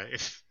 It's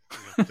if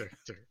they're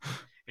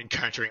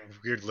encountering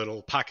weird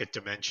little pocket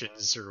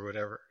dimensions or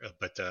whatever.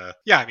 But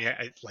I mean,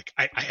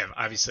 I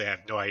have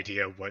no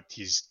idea what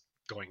he's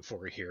going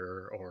for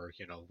here, or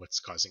what's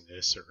causing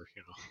this, or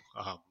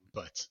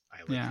but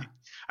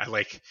I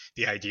like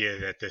the idea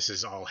that this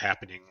is all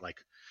happening like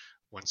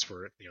once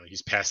we're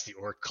he's past the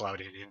Oort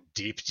cloud and in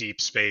deep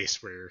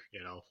space, where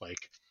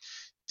like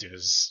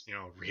does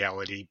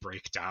reality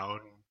break down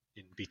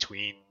in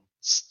between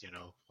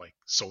like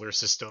solar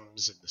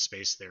systems and the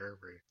space there,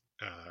 where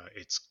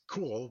it's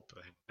cool.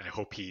 But I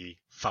hope he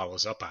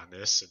follows up on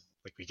this, and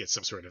like we get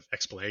some sort of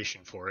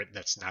explanation for it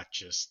that's not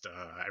just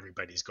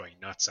everybody's going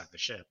nuts on the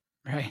ship.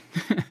 Right.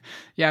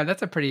 Yeah,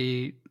 that's a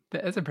pretty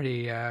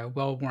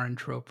well-worn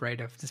trope, right?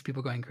 Of just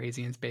people going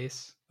crazy in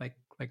space, like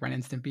Ren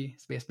and Stimpy,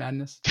 space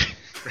madness.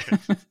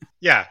 Right.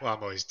 Yeah, well,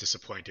 I'm always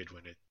disappointed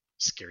when a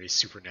scary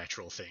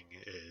supernatural thing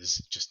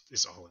is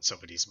all in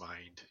somebody's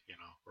mind,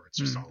 or it's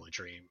just Hmm. all a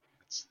dream.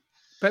 It's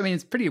But I mean,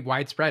 it's pretty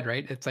widespread,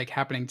 right? It's like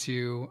happening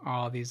to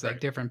all these like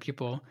right, different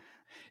people.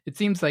 It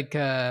seems like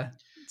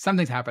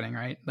something's happening,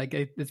 right? Like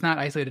it's not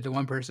isolated to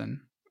one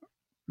person,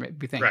 right?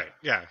 We think. right,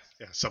 yeah,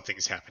 yeah.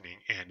 Something's happening,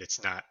 and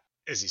it's not,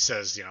 as he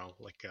says,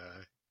 like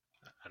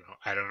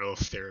I don't know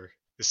if they're.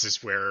 This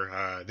is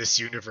where this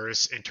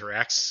universe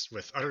interacts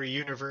with other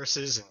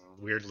universes and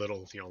weird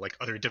little, like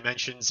other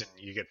dimensions, and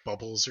you get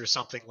bubbles or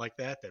something like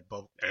that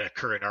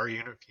occur in our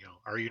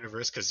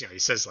universe. Because he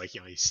says like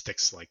he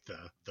sticks like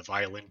the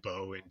violin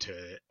bow into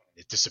it,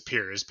 it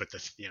disappears, but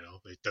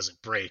it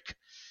doesn't break.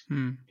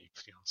 Hmm.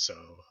 So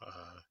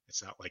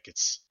it's not like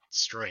it's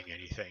destroying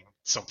anything.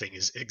 Something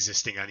is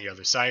existing on the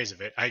other side of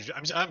it. I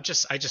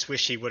just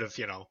wish he would have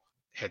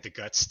had the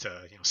guts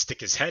to stick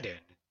his head in.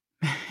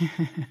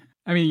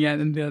 I mean, yeah,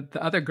 and the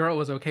other girl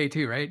was okay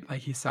too, right? Like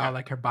he saw Yeah.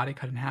 like her body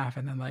cut in half,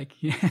 and then like,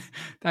 yeah,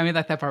 I mean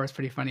that part was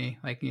pretty funny.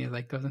 Like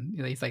like goes and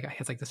he's like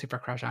has like the super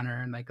crush on her,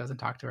 and like goes and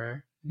talk to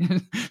her,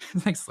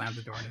 like slams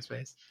the door in his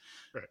face.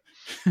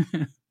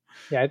 Right.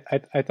 Yeah,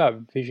 I thought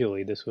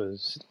visually this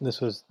was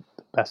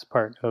the best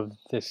part of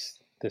this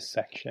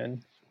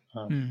section.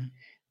 Hmm.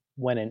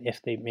 When and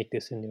if they make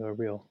this into a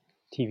real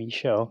TV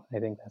show, I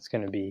think that's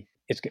going to be.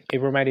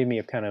 It reminded me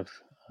of kind of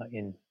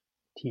in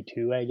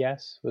T2, I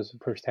guess, was the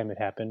first time it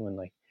happened when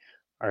like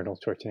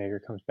Arnold Schwarzenegger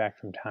comes back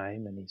from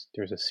time and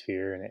there's a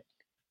sphere and it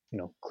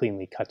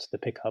cleanly cuts the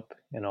pickup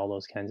and all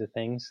those kinds of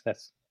things.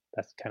 That's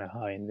kind of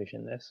how I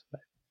envision this,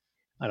 but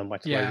on a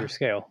much larger Yeah,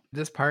 scale.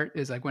 this part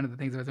is like one of the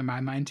things that was in my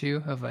mind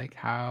too, of like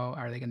how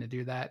are they going to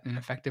do that in an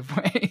effective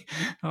way?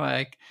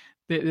 Like,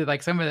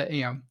 like some of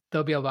the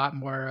there'll be a lot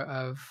more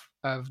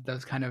of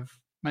those kind of.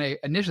 When I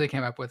initially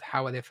came up with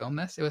how would they film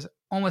this, it was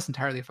almost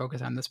entirely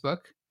focused on this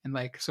book, and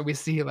like so we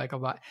see like a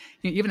lot,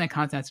 even in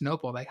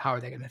Constantinople, like how are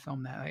they going to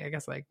film that? Like I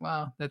guess like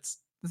well that's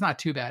not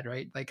too bad,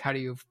 right? Like how do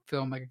you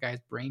film like a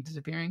guy's brain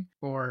disappearing,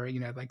 or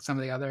like some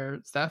of the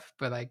other stuff?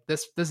 But like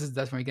that's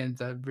when we get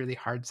into really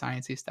hard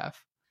sciencey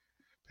stuff.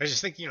 I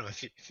just think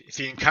if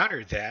you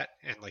encountered that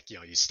and like you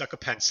stuck a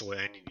pencil in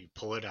and you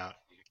pull it out,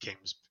 it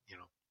comes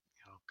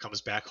comes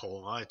back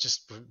whole. It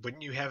just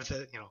wouldn't you have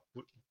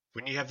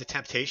wouldn't you have the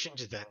temptation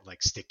to then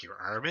like stick your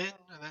arm in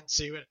and then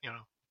see what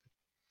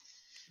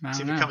I see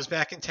don't if it know. comes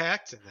back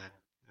intact, and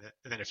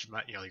then if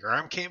your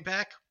arm came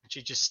back, would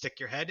you just stick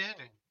your head in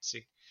and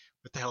see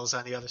what the hell is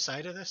on the other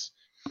side of this?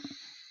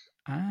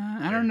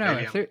 I don't know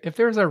Maybe I'm if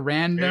there was a maybe I'm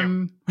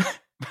random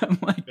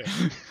like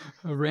yeah.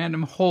 a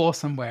random hole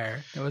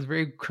somewhere that was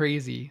very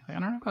crazy. Like, I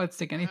don't know if I would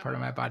stick any I part don't of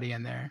my know. body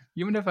in there,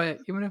 even if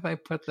I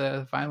put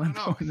the I violin don't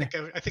know. bow in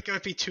there. I think I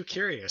would be too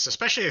curious,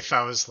 especially if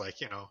I was like,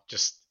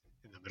 just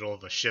in the middle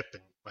of a ship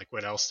and like,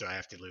 what else do I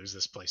have to lose?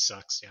 This place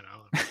sucks,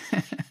 I'm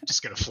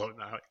just gonna float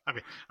out. I'm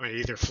gonna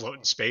either float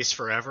in space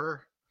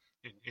forever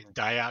and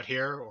die out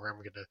here, or I'm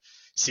gonna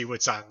see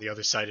what's on the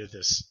other side of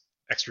this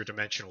extra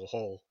dimensional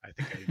hole. I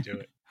think I'd do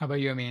it. How about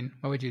you, Amin?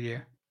 What would you do?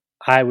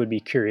 I would be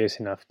curious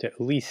enough to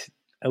at least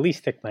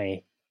stick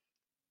my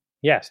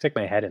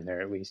head in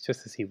there at least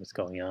just to see what's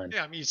going on.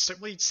 Yeah, I mean,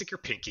 you'd stick your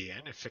pinky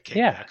in. If it came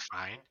Yeah. back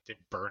fine,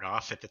 didn't burn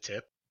off at the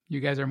tip.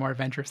 You guys are more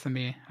adventurous than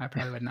me. I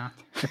probably would not.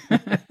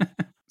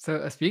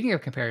 So speaking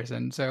of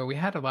comparison, so we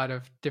had a lot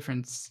of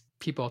different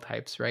people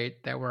types,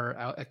 right, that were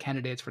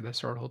candidates for the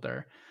sword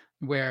holder,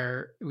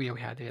 where we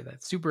had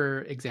that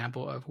super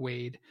example of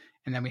Wade,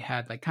 and then we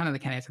had like kind of the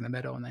candidates in the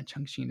middle, and then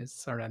Changxin is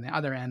sort of on the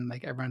other end.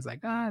 Like everyone's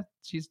like,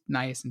 she's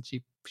nice, and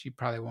she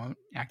probably won't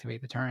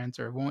activate the turrets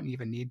or won't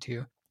even need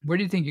to. Where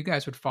do you think you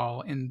guys would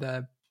fall in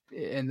the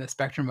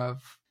spectrum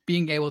of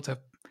being able to,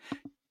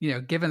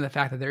 given the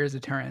fact that there is a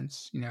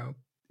deterrence,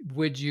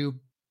 would you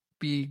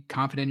be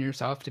confident in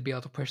yourself to be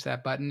able to push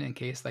that button in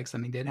case like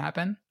something did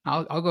happen?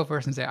 I'll go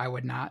first and say I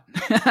would not.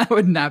 I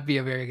would not be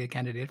a very good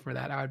candidate for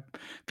that. I would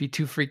be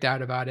too freaked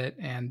out about it,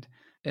 and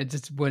I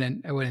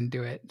wouldn't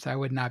do it. So I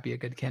would not be a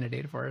good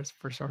candidate for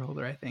sword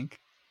holder, I think.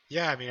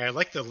 Yeah, I mean, I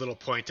like the little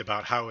point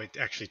about how it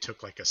actually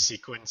took like a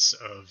sequence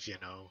of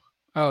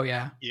Oh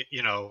yeah,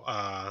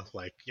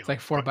 like it's like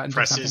 4 button buttons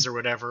or something. presses or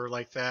whatever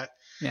like that.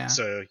 Yeah.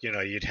 So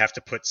you'd have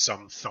to put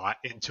some thought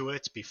into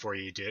it before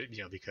you did,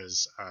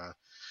 because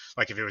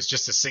like if it was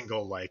just a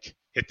single like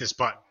hit this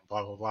button,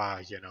 blah blah blah,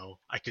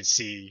 I could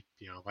see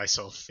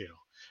myself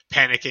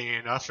panicking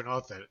enough and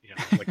all that,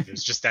 like if it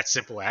was just that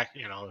simple act,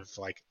 if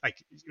like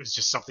it was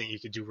just something you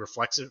could do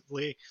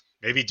reflexively,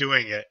 maybe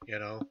doing it,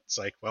 it's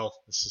like, well,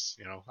 this is,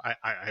 I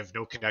have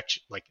no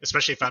connection, like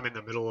especially if I'm in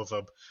the middle of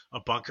a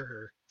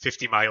bunker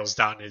 50 miles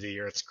down to the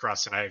Earth's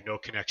crust and I have no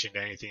connection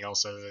to anything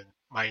else other than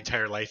my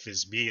entire life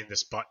is me and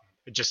this button.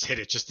 I just hit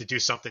it just to do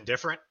something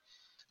different.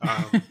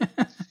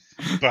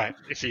 But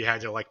if you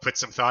had to like put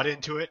some thought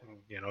into it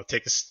and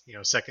take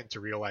a second to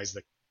realize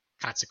the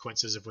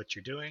consequences of what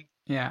you're doing.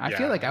 Yeah, I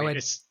feel like I mean,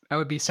 I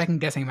would be second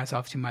guessing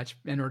myself too much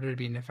in order to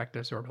be an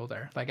effective sword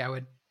holder. Like I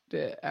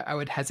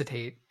would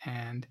hesitate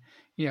and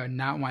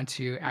not want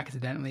to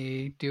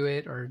accidentally do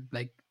it or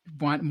like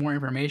want more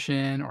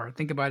information or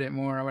think about it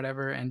more or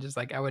whatever, and just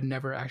like I would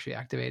never actually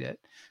activate it.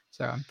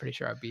 So I'm pretty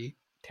sure I'd be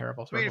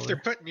terrible I sword mean, if they're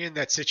holder. putting you in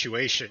that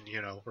situation,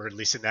 or at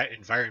least in that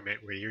environment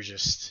where you're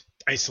just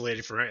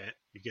isolated from it,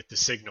 you get the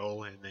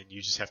signal and then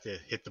you just have to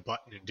hit the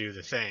button and do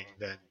the thing,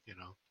 then,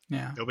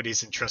 Yeah.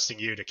 nobody's entrusting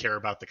you to care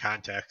about the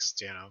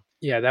context.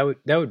 Yeah,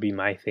 that would be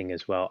my thing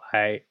as well.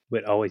 I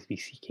would always be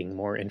seeking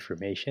more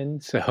information.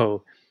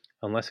 So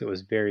unless it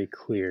was very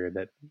clear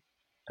that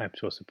I'm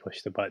supposed to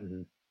push the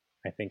button,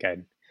 I think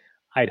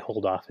I'd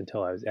hold off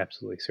until I was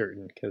absolutely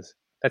certain, because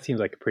that seems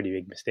like a pretty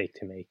big mistake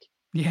to make.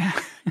 Yeah.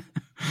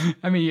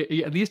 I mean,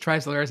 at least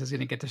Tri-Solaris is going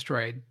to get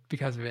destroyed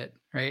because of it,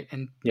 right?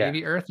 And Yeah.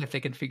 maybe Earth, if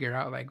they can figure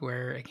out like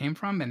where it came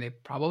from, and they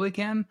probably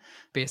can,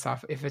 based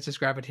off if it's just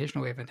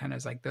gravitational wave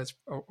antennas, like those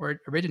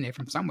originate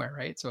from somewhere,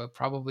 right? So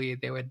probably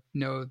they would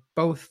know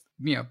both,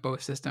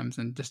 both systems,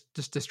 and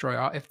just destroy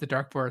all. If the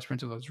dark forest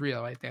principle is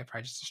real, like they'd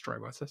probably just destroy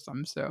both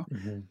systems. So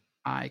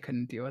I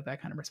couldn't deal with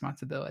that kind of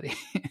responsibility.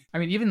 I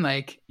mean, even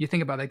like you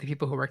think about like the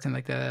people who worked in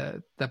like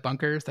the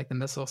bunkers, like the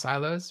missile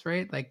silos,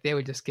 right? Like they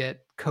would just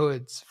get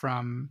codes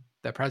from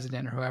the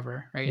president or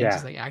whoever, right? And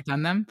just like act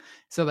on them.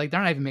 So like they're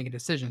not even making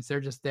decisions.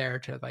 They're just there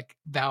to like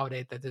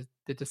validate that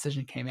the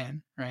decision came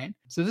in, right?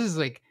 So this is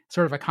like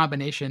sort of a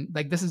combination.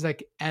 Like this is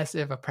like as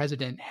if a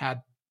president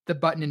had the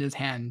button in his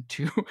hand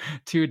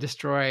to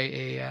destroy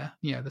a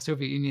the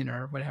Soviet Union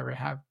or whatever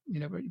have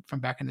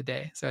from back in the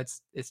day. So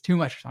it's too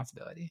much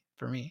responsibility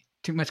for me.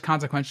 Too much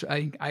consequential.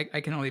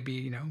 I can only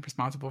be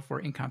responsible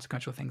for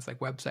inconsequential things like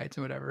websites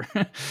and whatever.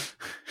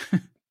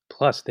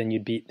 Plus, then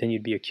you'd be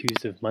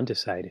accused of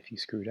mundicide if you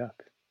screwed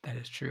up. That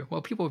is true.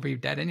 Well, people would be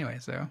dead anyway,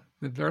 so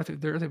the Earth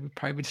would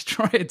probably be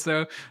destroyed.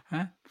 So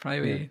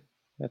they'd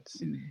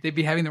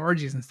be having the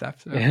orgies and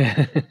stuff. So.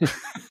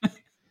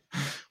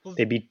 Well,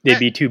 they'd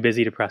be too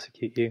busy to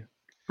prosecute you.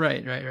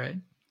 Right.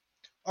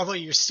 Although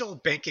you're still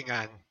banking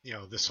on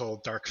this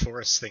whole dark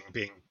forest thing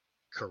being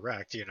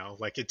correct.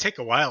 Like it'd take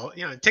a while.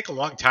 It'd take a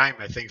long time,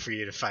 I think, for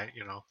you to find.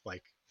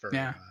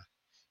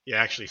 You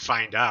actually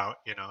find out.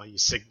 You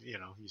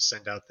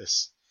send out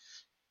this.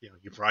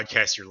 You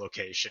broadcast your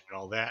location and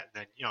all that,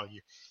 and then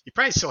you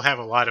probably still have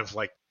a lot of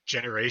like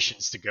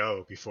generations to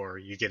go before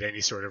you get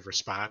any sort of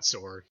response.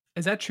 Or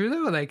is that true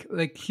though?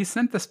 Like he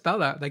sent the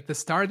spell out, like the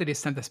star that he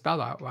sent the spell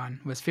out on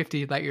was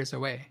 50 light years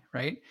away,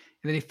 right?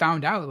 And then he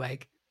found out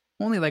like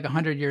only like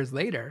 100 years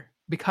later,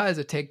 because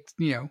it takes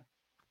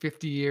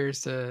 50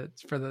 years or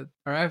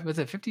was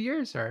it 50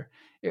 years? Or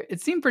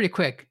it seemed pretty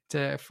quick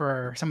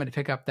for someone to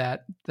pick up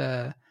that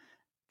the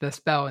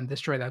spell and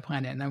destroy that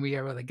planet, and then we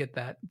were able to get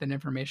that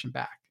information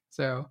back.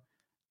 So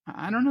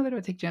I don't know that it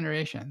would take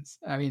generations.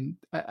 I mean,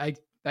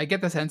 I get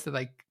the sense that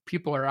like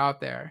people are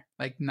out there,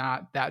 like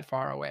not that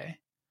far away,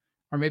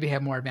 or maybe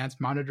have more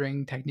advanced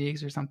monitoring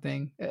techniques or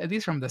something, at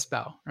least from the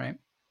spell, right?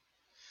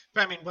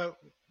 But I mean,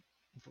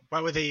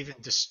 why would they even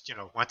just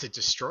want to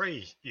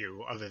destroy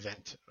you other than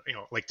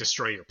like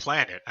destroy your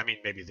planet? I mean,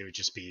 maybe there would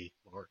just be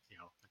more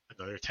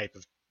another type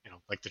of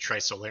like the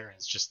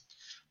Tri-Solarans, just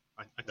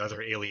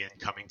another alien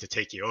coming to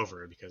take you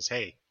over because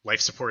hey,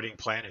 life supporting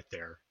planet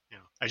there.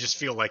 I just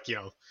feel like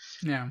even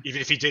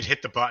if he did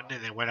hit the button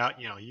and then went out,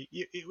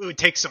 it would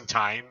take some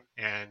time,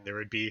 and there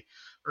would be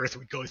Earth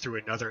would go through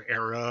another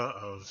era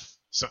of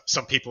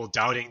some people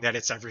doubting that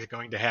it's ever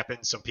going to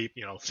happen. Some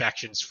people,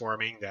 factions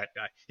forming that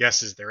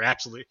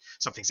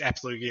something's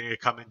absolutely going to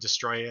come and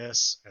destroy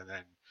us, and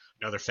then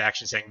another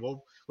faction saying,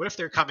 well, what if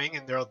they're coming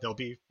and they'll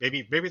be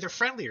maybe they're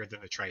friendlier than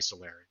the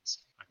Tri-Solarans.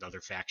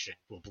 Another faction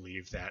will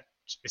believe that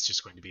it's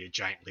just going to be a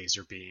giant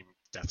laser beam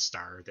Death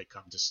Star that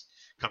comes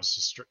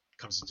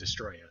to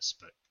destroy us.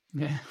 But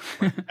yeah,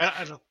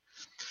 I don't.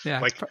 Yeah,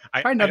 like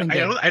I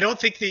don't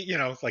think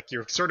that like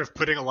you're sort of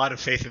putting a lot of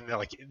faith in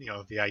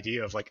the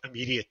idea of like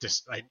immediate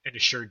and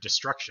assured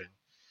destruction.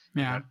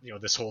 Yeah.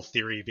 This whole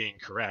theory being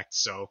correct.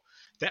 So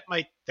that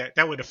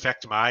would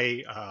affect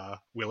my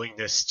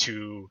willingness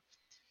to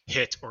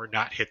hit or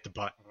not hit the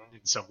button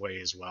in some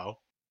way as well.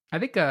 I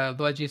think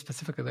Luigi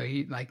specifically,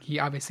 though, he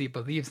obviously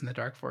believes in the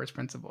Dark Forest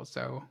principle,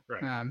 so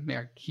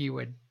right. He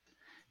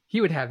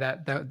would have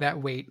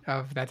that weight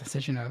of that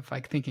decision of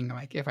like thinking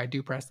like if I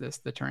do press this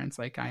deterrence,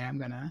 like I am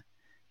gonna,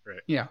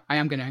 I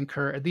am gonna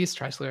incur at least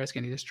Tri-Solaris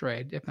getting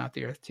destroyed, if not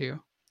the Earth too,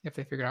 if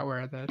they figure out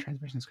where the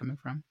transmission is coming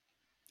from.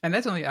 And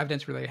that's the only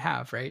evidence we really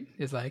have, right?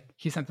 Is like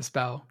he sent the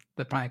spell,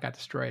 the planet got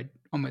destroyed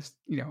almost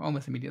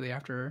immediately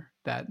after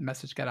that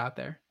message got out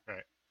there.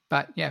 Right.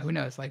 But yeah, who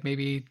knows? Like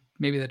maybe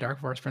the Dark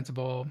Forest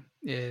principle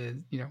is,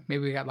 maybe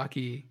we got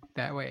lucky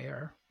that way,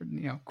 or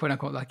quote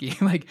unquote lucky.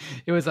 Like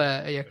it was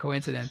a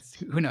coincidence.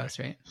 Who knows,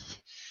 right?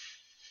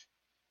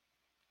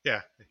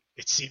 Yeah,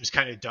 it seems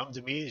kind of dumb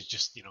to me to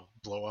just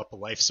blow up a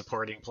life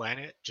supporting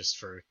planet just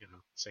for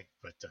sake.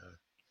 But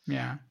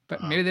yeah,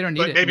 but maybe they don't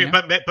need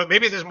it. But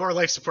maybe there's more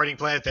life supporting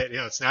planet that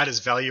it's not as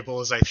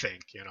valuable as I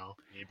think.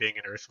 Me being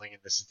an Earthling,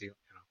 and this is the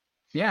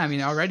Yeah, I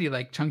mean, already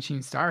like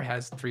Changqing star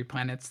has 3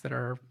 planets that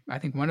are, I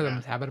think one of them Yeah.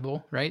 is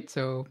habitable, right?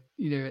 So,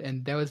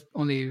 and that was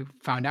only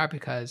found out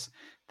because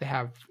they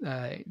have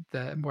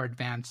the more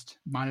advanced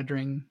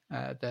monitoring,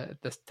 the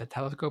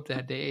telescope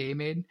that the AA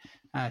made.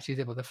 She's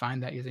able to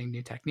find that using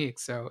new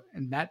techniques. So,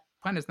 and that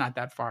planet's not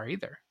that far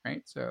either,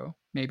 right? So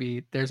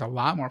maybe there's a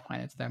lot more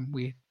planets than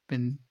we've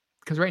been,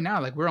 because right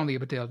now, like we're only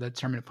able to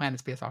determine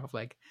planets based off of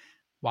like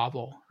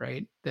wobble,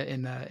 right?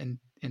 In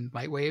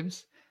light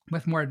waves.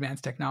 With more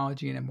advanced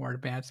technology and a more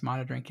advanced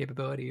monitoring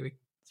capability,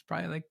 it's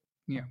probably like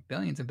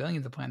billions and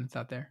billions of planets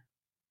out there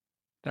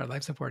that are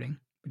life supporting.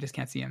 We just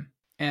can't see them.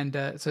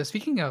 And so,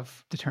 speaking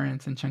of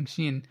deterrence in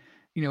Changxin,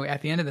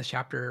 at the end of the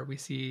chapter, we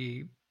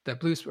see the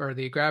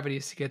the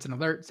gravity gets an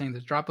alert saying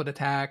there's droplet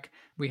attack.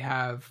 We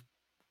have,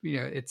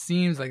 it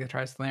seems like the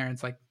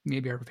Trisolarans like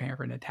maybe are preparing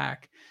for an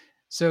attack.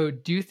 So,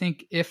 do you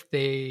think if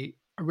they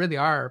really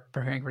are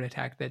preparing for an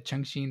attack, that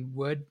Changxin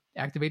would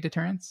activate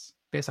deterrence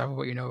based off of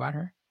what you know about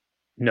her?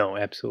 No,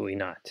 absolutely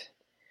not.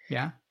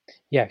 Yeah.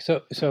 Yeah,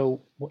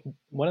 so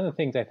one of the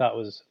things I thought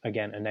was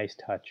again a nice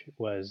touch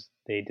was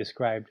they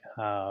described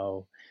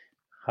how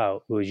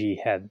Uji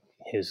had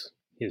his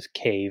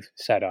cave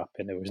set up,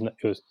 and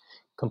it was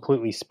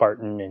completely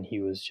Spartan, and he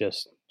was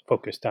just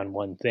focused on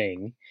one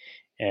thing.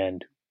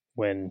 And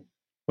when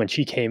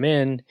she came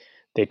in,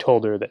 they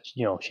told her that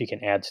she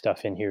can add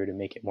stuff in here to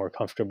make it more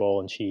comfortable,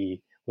 and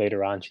she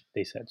later on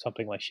they said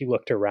something like she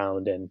looked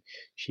around and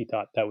she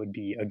thought that would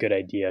be a good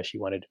idea. She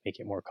wanted to make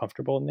it more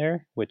comfortable in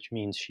there, which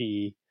means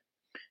she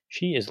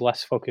is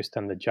less focused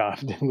on the job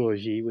than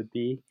Luoji would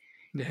be.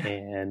 Yeah.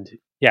 And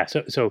yeah,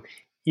 so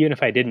even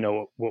if I didn't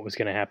know what was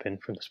going to happen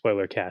from the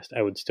spoiler cast,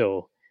 I would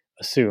still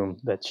assume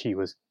that she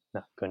was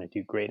not going to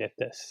do great at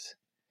this.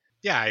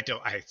 Yeah, I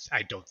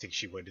don't think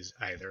she would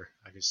either.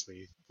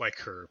 Obviously, like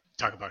her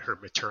talk about her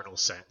maternal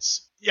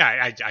sense.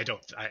 Yeah, I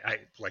don't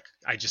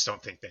I just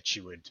don't think that she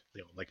would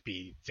like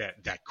be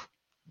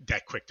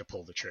that quick to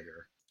pull the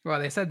trigger. Well,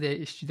 they said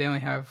they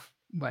only have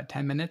what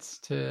 10 minutes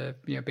to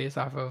based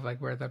off of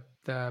like where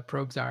the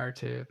probes are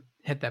to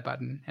hit that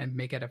button and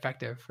make it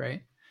effective,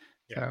 right?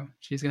 Yeah. So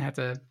she's gonna have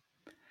to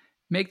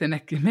make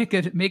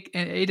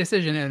a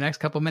decision in the next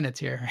couple minutes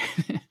here.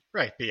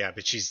 Right,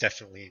 but she's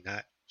definitely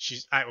not.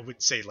 I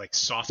wouldn't say like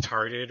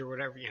soft-hearted or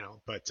whatever,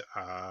 but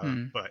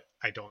but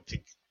I don't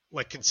think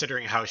like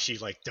considering how she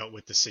like dealt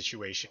with the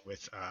situation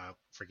with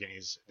forgetting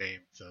his name,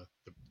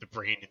 the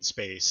brain in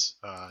space,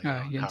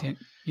 Yun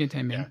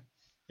Tianming.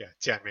 Yeah,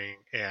 Tianming,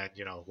 and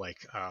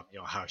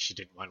how she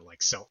didn't want to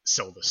like sell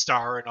the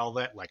star and all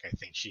that. Like I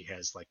think she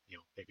has like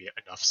maybe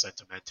enough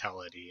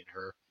sentimentality in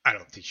her. I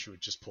don't think she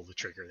would just pull the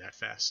trigger that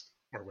fast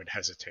or would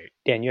hesitate.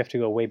 Dan, you have to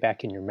go way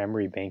back in your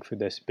memory bank for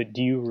this, but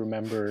do you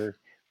remember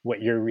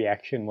what your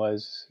reaction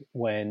was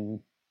when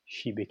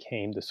she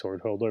became the sword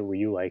holder? Were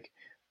you like,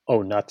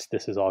 oh nuts,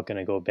 this is all going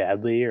to go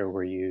badly, or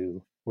were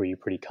you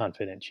pretty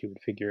confident she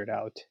would figure it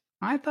out?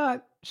 I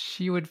thought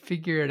she would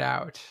figure it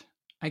out.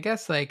 I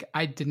guess like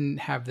I didn't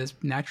have this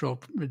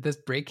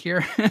break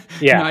here.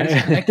 Yeah.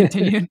 I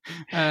continued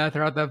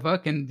throughout the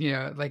book, and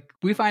like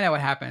we find out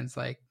what happens.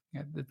 Like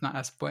it's not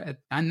a spoil.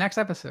 On next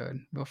episode,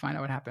 we'll find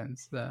out what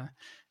happens.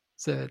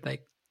 So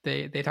like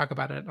they talk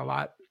about it a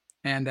lot,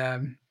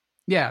 and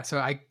yeah. So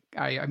I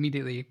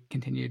immediately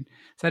continued.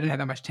 So I didn't have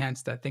that much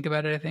chance to think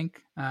about it. I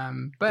think,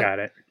 but got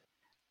it.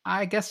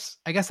 I guess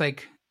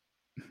like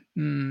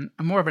I'm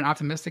more of an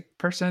optimistic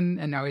person,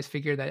 and I always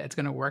figure that it's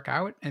going to work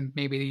out, and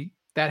maybe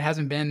that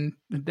hasn't been.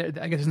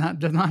 I guess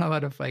there's not a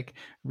lot of like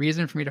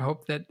reason for me to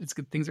hope that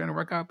things are going to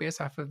work out based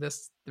off of the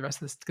rest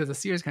of this, because the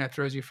series kind of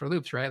throws you for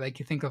loops, right? Like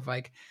you think of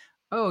like,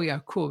 oh yeah,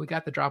 cool, we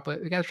got the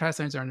droplet, we got the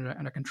Trisolarans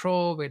under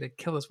control, we had to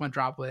kill this one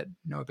droplet,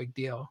 no big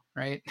deal,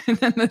 right? And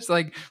then it's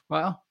like,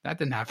 well, that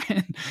didn't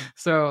happen.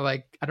 So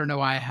like, I don't know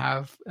why I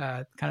have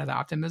kind of the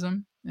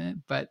optimism.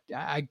 But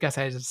I guess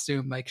I just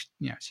assume like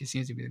she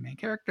seems to be the main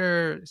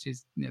character.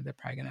 She's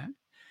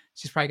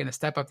she's probably gonna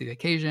step up to the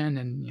occasion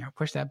and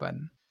push that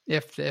button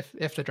if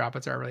the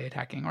droplets are really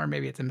attacking, or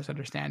maybe it's a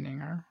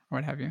misunderstanding or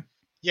what have you.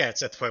 Yeah,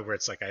 it's at the point where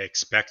it's like I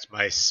expect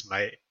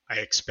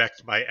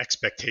my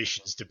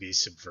expectations to be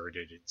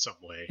subverted in some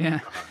way. Yeah.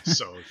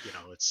 So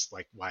it's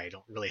like why I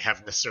don't really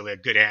have necessarily a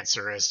good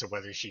answer as to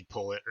whether she'd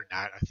pull it or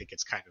not. I think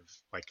it's kind of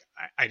like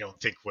I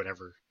don't think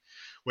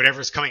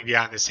whatever's coming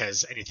beyond this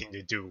has anything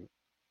to do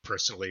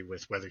personally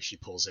with whether she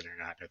pulls it or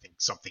not. I think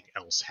something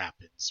else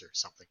happens or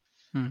something.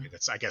 I mean,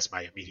 that's I guess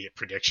my immediate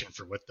prediction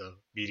for what the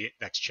immediate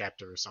next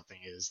chapter or something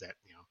is, that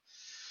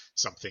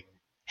something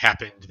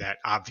happened that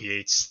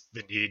obviates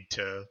the need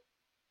to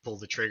pull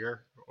the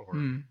trigger or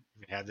even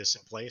have this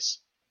in place.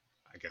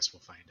 I guess we'll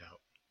find out.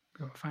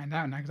 We'll find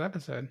out next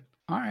episode.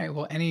 All right.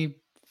 Well, any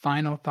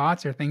final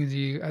thoughts or other things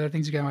you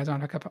guys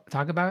want to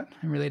talk about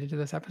related to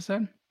this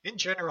episode? In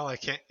general, I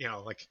can't,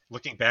 like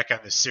looking back on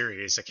the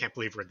series, I can't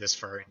believe we're this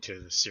far into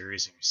the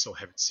series and we still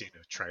haven't seen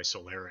a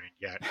Trisolaran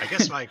yet. I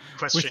guess my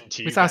question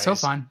to you guys, so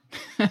fun.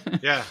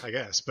 Yeah, I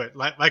guess. But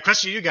my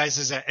question to you guys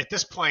is that at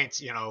this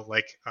point,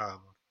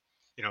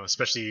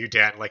 especially you,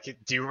 Dan. Like,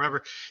 do you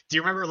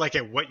remember like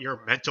at what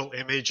your mental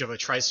image of a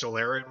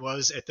Trisolaran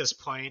was at this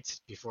point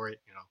before,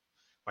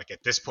 like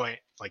at this point,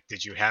 like,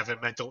 did you have a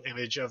mental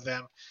image of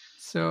them?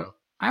 So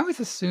I always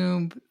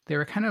assumed they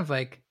were kind of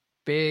like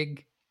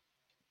big,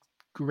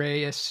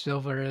 grayish,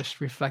 silverish,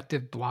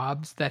 reflective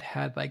blobs that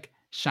had like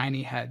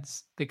shiny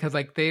heads because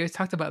like they always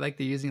talked about like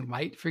they're using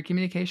light for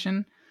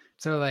communication.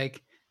 So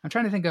like I'm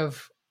trying to think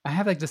of I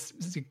have like this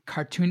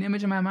cartoon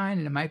image in my mind,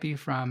 and it might be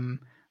from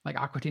like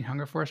Aqua Teen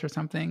Hunger Force or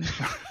something.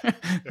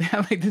 They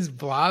have like these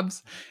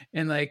blobs,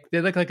 and like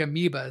they look like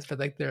amoebas, but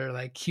like they're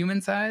like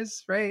human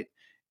size, right?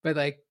 But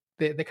like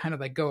they kind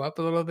of like go up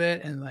a little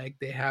bit, and like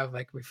they have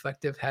like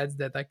reflective heads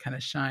that like kind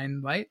of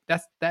shine light.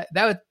 That's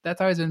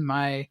always been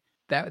my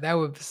that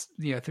was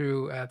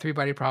through Three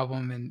Body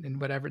Problem and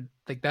whatever,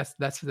 like that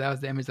was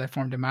the image that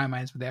formed in my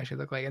mind is what they actually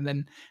look like. And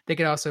then they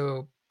could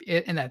also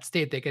in that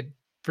state they could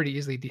pretty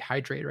easily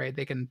dehydrate, right?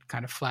 They can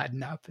kind of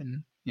flatten up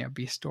and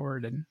be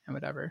stored and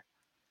whatever.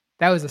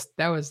 That was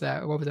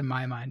what was in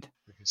my mind.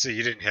 So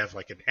you didn't have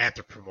like an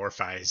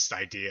anthropomorphized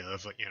idea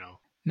of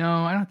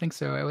No, I don't think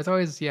so. It was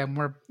always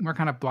more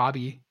kind of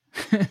blobby.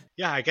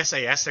 Yeah, I guess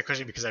I asked that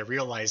question because I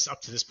realized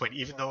up to this point,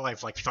 even though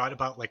I've like thought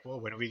about like, well,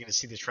 when are we going to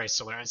see the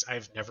Trisolarans,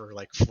 I've never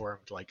like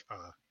formed like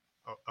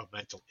a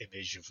mental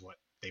image of what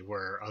they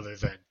were, other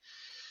than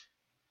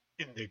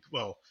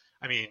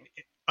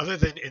other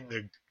than in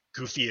the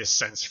goofiest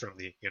sense from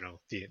the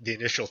the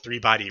initial Three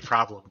Body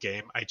Problem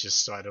game. I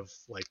just thought of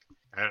like,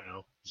 I don't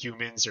know,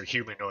 humans or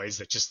humanoids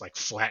that just like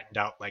flattened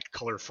out like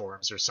color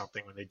forms or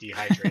something when they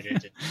dehydrated,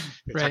 and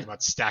they're Right. talking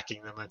about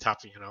stacking them on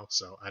top of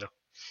so I don't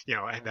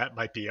and that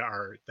might be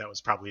that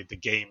was probably the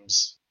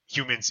game's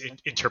humans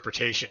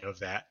interpretation of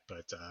that,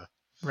 but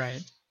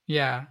Right.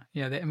 Yeah.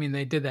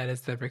 They did that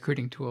as the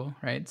recruiting tool,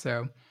 right?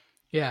 So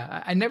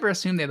yeah, I never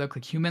assumed they look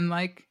like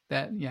human-like.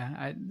 That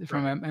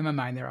in my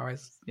mind they're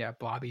always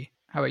blobby.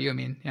 How about you? I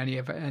mean,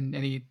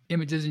 any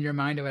images in your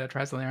mind of what a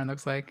Trisolaran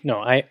looks like?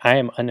 No, I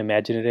am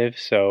unimaginative,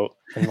 so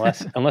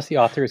unless the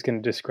author is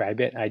going to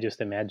describe it, I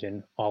just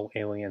imagine all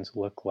aliens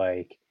look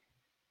like.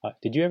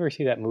 Did you ever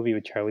see that movie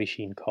with Charlie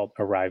Sheen called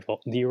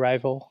Arrival? The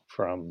Arrival,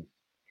 from,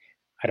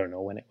 I don't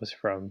know when it was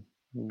from,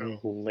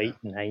 late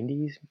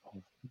 90s.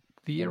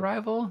 The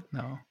Arrival?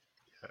 No.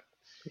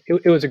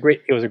 It was a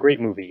great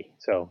movie.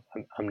 So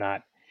I'm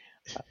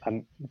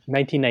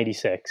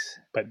 1996,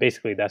 but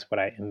basically that's what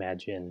I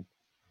imagine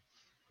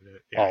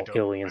all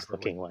aliens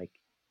looking like.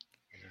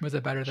 Was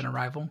it better than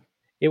Arrival?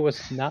 It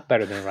was not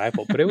better than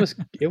Arrival, but it was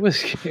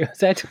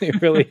actually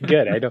really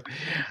good. I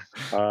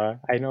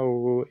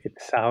know it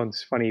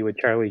sounds funny with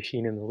Charlie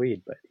Sheen in the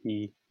lead, but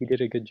he did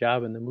a good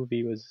job, and the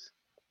movie was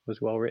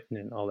well written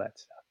and all that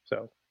stuff.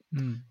 So,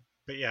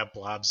 but yeah,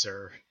 blobs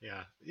are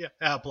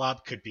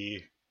blob could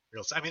be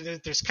real. I mean,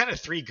 there's kind of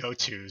three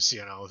go-tos,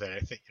 that I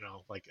think,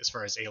 like as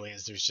far as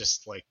aliens, there's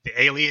just like the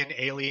alien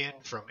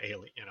from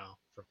Alien,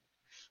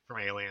 from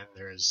Alien.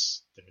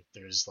 There's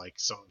like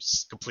some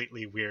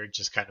completely weird,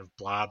 just kind of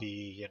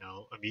blobby,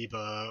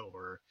 amoeba,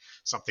 or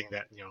something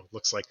that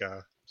looks like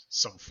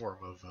some form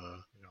of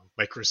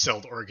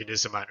microcelled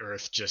organism on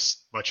Earth,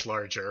 just much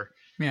larger.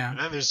 Yeah. And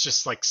then there's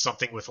just like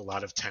something with a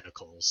lot of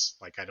tentacles.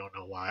 Like I don't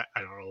know why.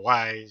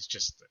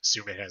 Just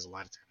assume it has a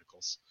lot of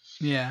tentacles.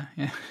 Yeah.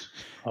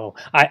 Oh,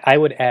 I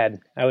would add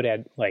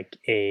like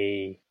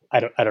I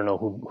don't know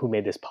who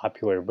made this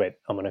popular, but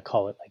I'm gonna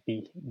call it like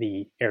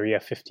the Area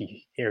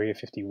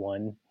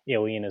 51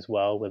 alien as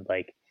well, with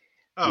like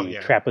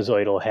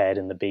trapezoidal head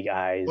and the big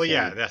eyes. Well,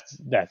 yeah, that's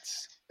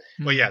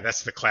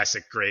the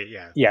classic gray.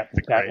 Yeah,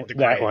 the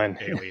gray one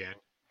alien.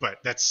 But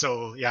that's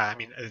so I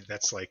mean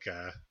that's like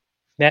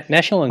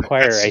National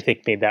Enquirer, I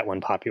think, made that one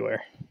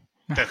popular.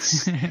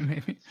 That's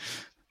maybe.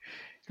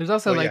 There's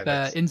also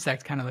the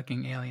insect kind of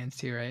looking aliens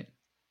too, right?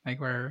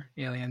 Like where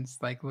aliens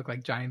like look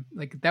like giant,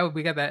 like that.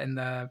 We got that in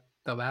the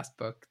last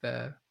book,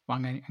 the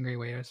Long Angry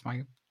Waves,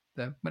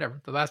 the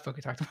last book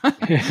we talked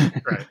about,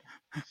 right?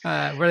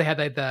 Where they had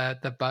like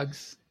the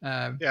bugs.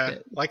 Kind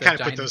of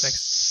put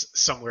those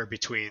somewhere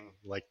between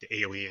like the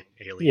alien,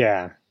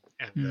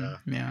 and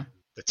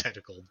the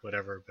tentacled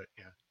whatever. But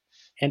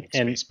and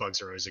space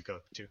bugs are always a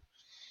go-to.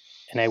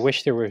 And I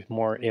wish there were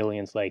more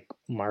aliens like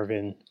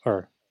Marvin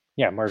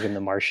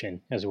the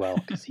Martian as well,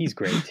 because he's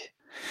great.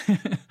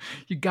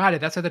 You got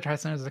it. That's what the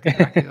Trisolarans is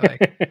exactly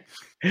like.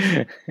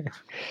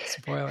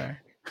 Spoiler.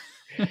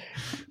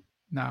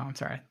 No, I'm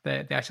sorry.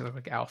 They actually look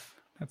like Alf.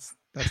 That's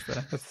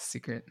the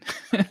secret.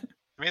 I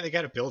mean, they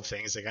got to build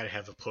things. They got to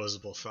have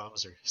opposable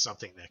thumbs or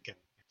something that can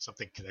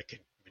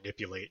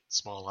manipulate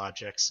small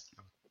objects.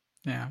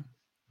 Yeah,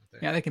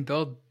 they can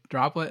build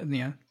droplet.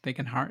 They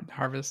can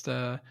harvest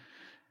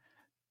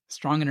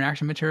strong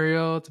interaction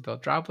material to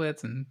build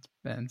droplets and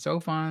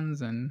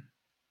sophons and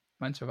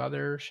bunch of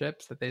other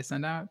ships that they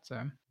send out.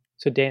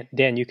 So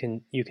Dan, you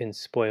can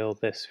spoil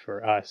this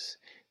for us.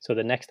 So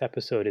the next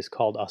episode is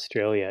called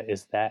Australia.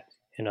 Is that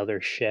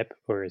another ship,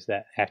 or is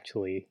that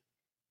actually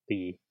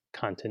the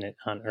continent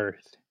on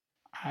Earth?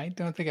 I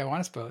don't think I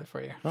want to spoil it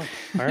for you. Oh,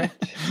 all right.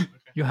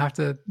 You'll have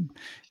to.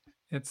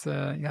 You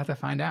have to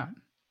find out.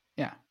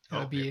 Yeah.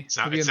 It'll be it's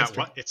it'll not. be a It's not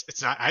mystery. what.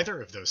 It's not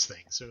either of those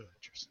things. Oh,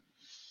 interesting.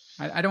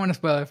 I don't want to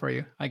spoil it for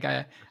you. Like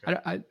Okay.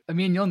 I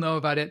mean, you'll know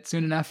about it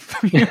soon enough.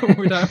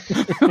 Without,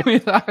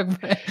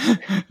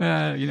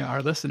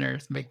 our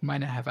listeners might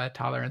not have a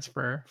tolerance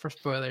for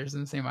spoilers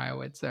in the same way I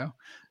would. So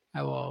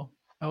I will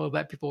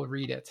let people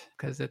read it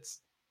because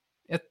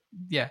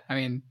yeah. I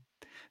mean,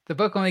 the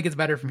book only gets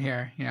better from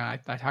here. I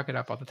talk it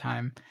up all the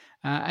time.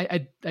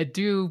 I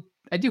do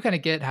kind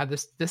of get how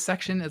this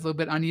section is a little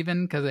bit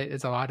uneven because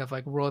it's a lot of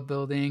like world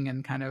building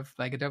and kind of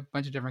like a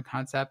bunch of different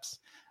concepts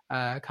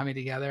coming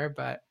together.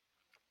 But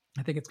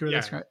I think it's going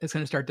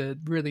to start to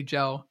really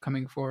gel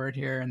coming forward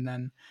here, and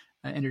then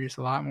introduce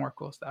a lot more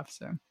cool stuff.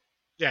 So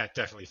yeah, it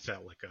definitely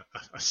felt like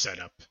a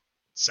setup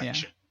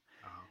section.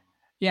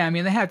 Yeah, I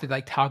mean, they have to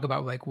like talk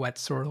about like what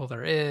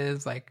Swordholder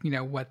is, like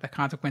what the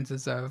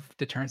consequences of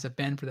deterrence have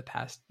been for the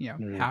past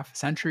half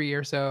century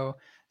or so.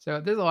 So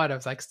there's a lot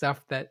of like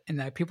stuff that in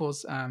the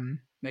people's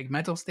like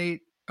mental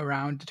state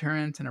around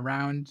deterrence and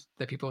around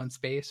the people in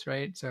space,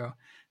 right? So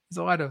there's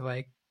a lot of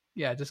like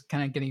just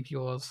kind of getting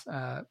people's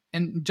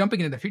and jumping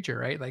into the future,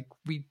 right? Like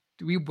we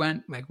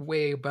went like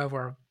way above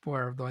where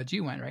the G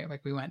went, right?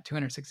 Like we went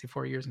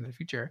 264 years into the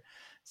future.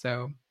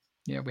 So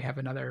we have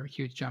another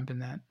huge jump in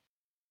that.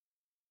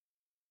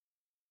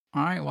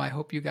 All right. Well, I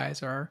hope you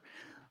guys are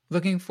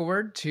looking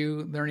forward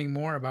to learning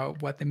more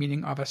about what the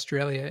meaning of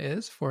Australia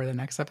is for the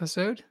next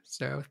episode.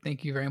 So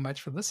thank you very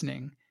much for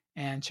listening.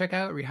 And check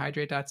out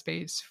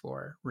rehydrate.space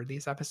for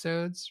release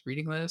episodes,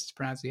 reading lists,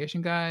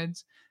 pronunciation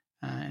guides,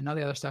 and all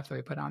the other stuff that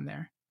we put on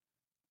there.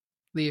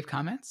 Leave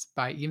comments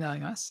by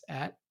emailing us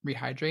at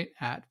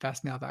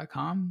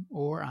rehydrate@fastmail.com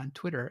or on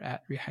Twitter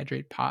at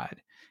rehydratepod.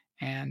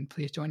 And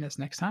please join us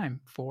next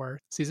time for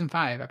Season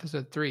 5,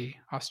 Episode 3,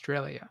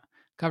 Australia,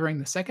 covering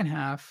the second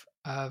half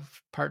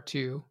of Part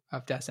 2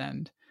 of Death's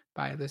End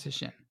by Lisa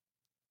Shin.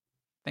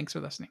 Thanks for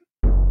listening.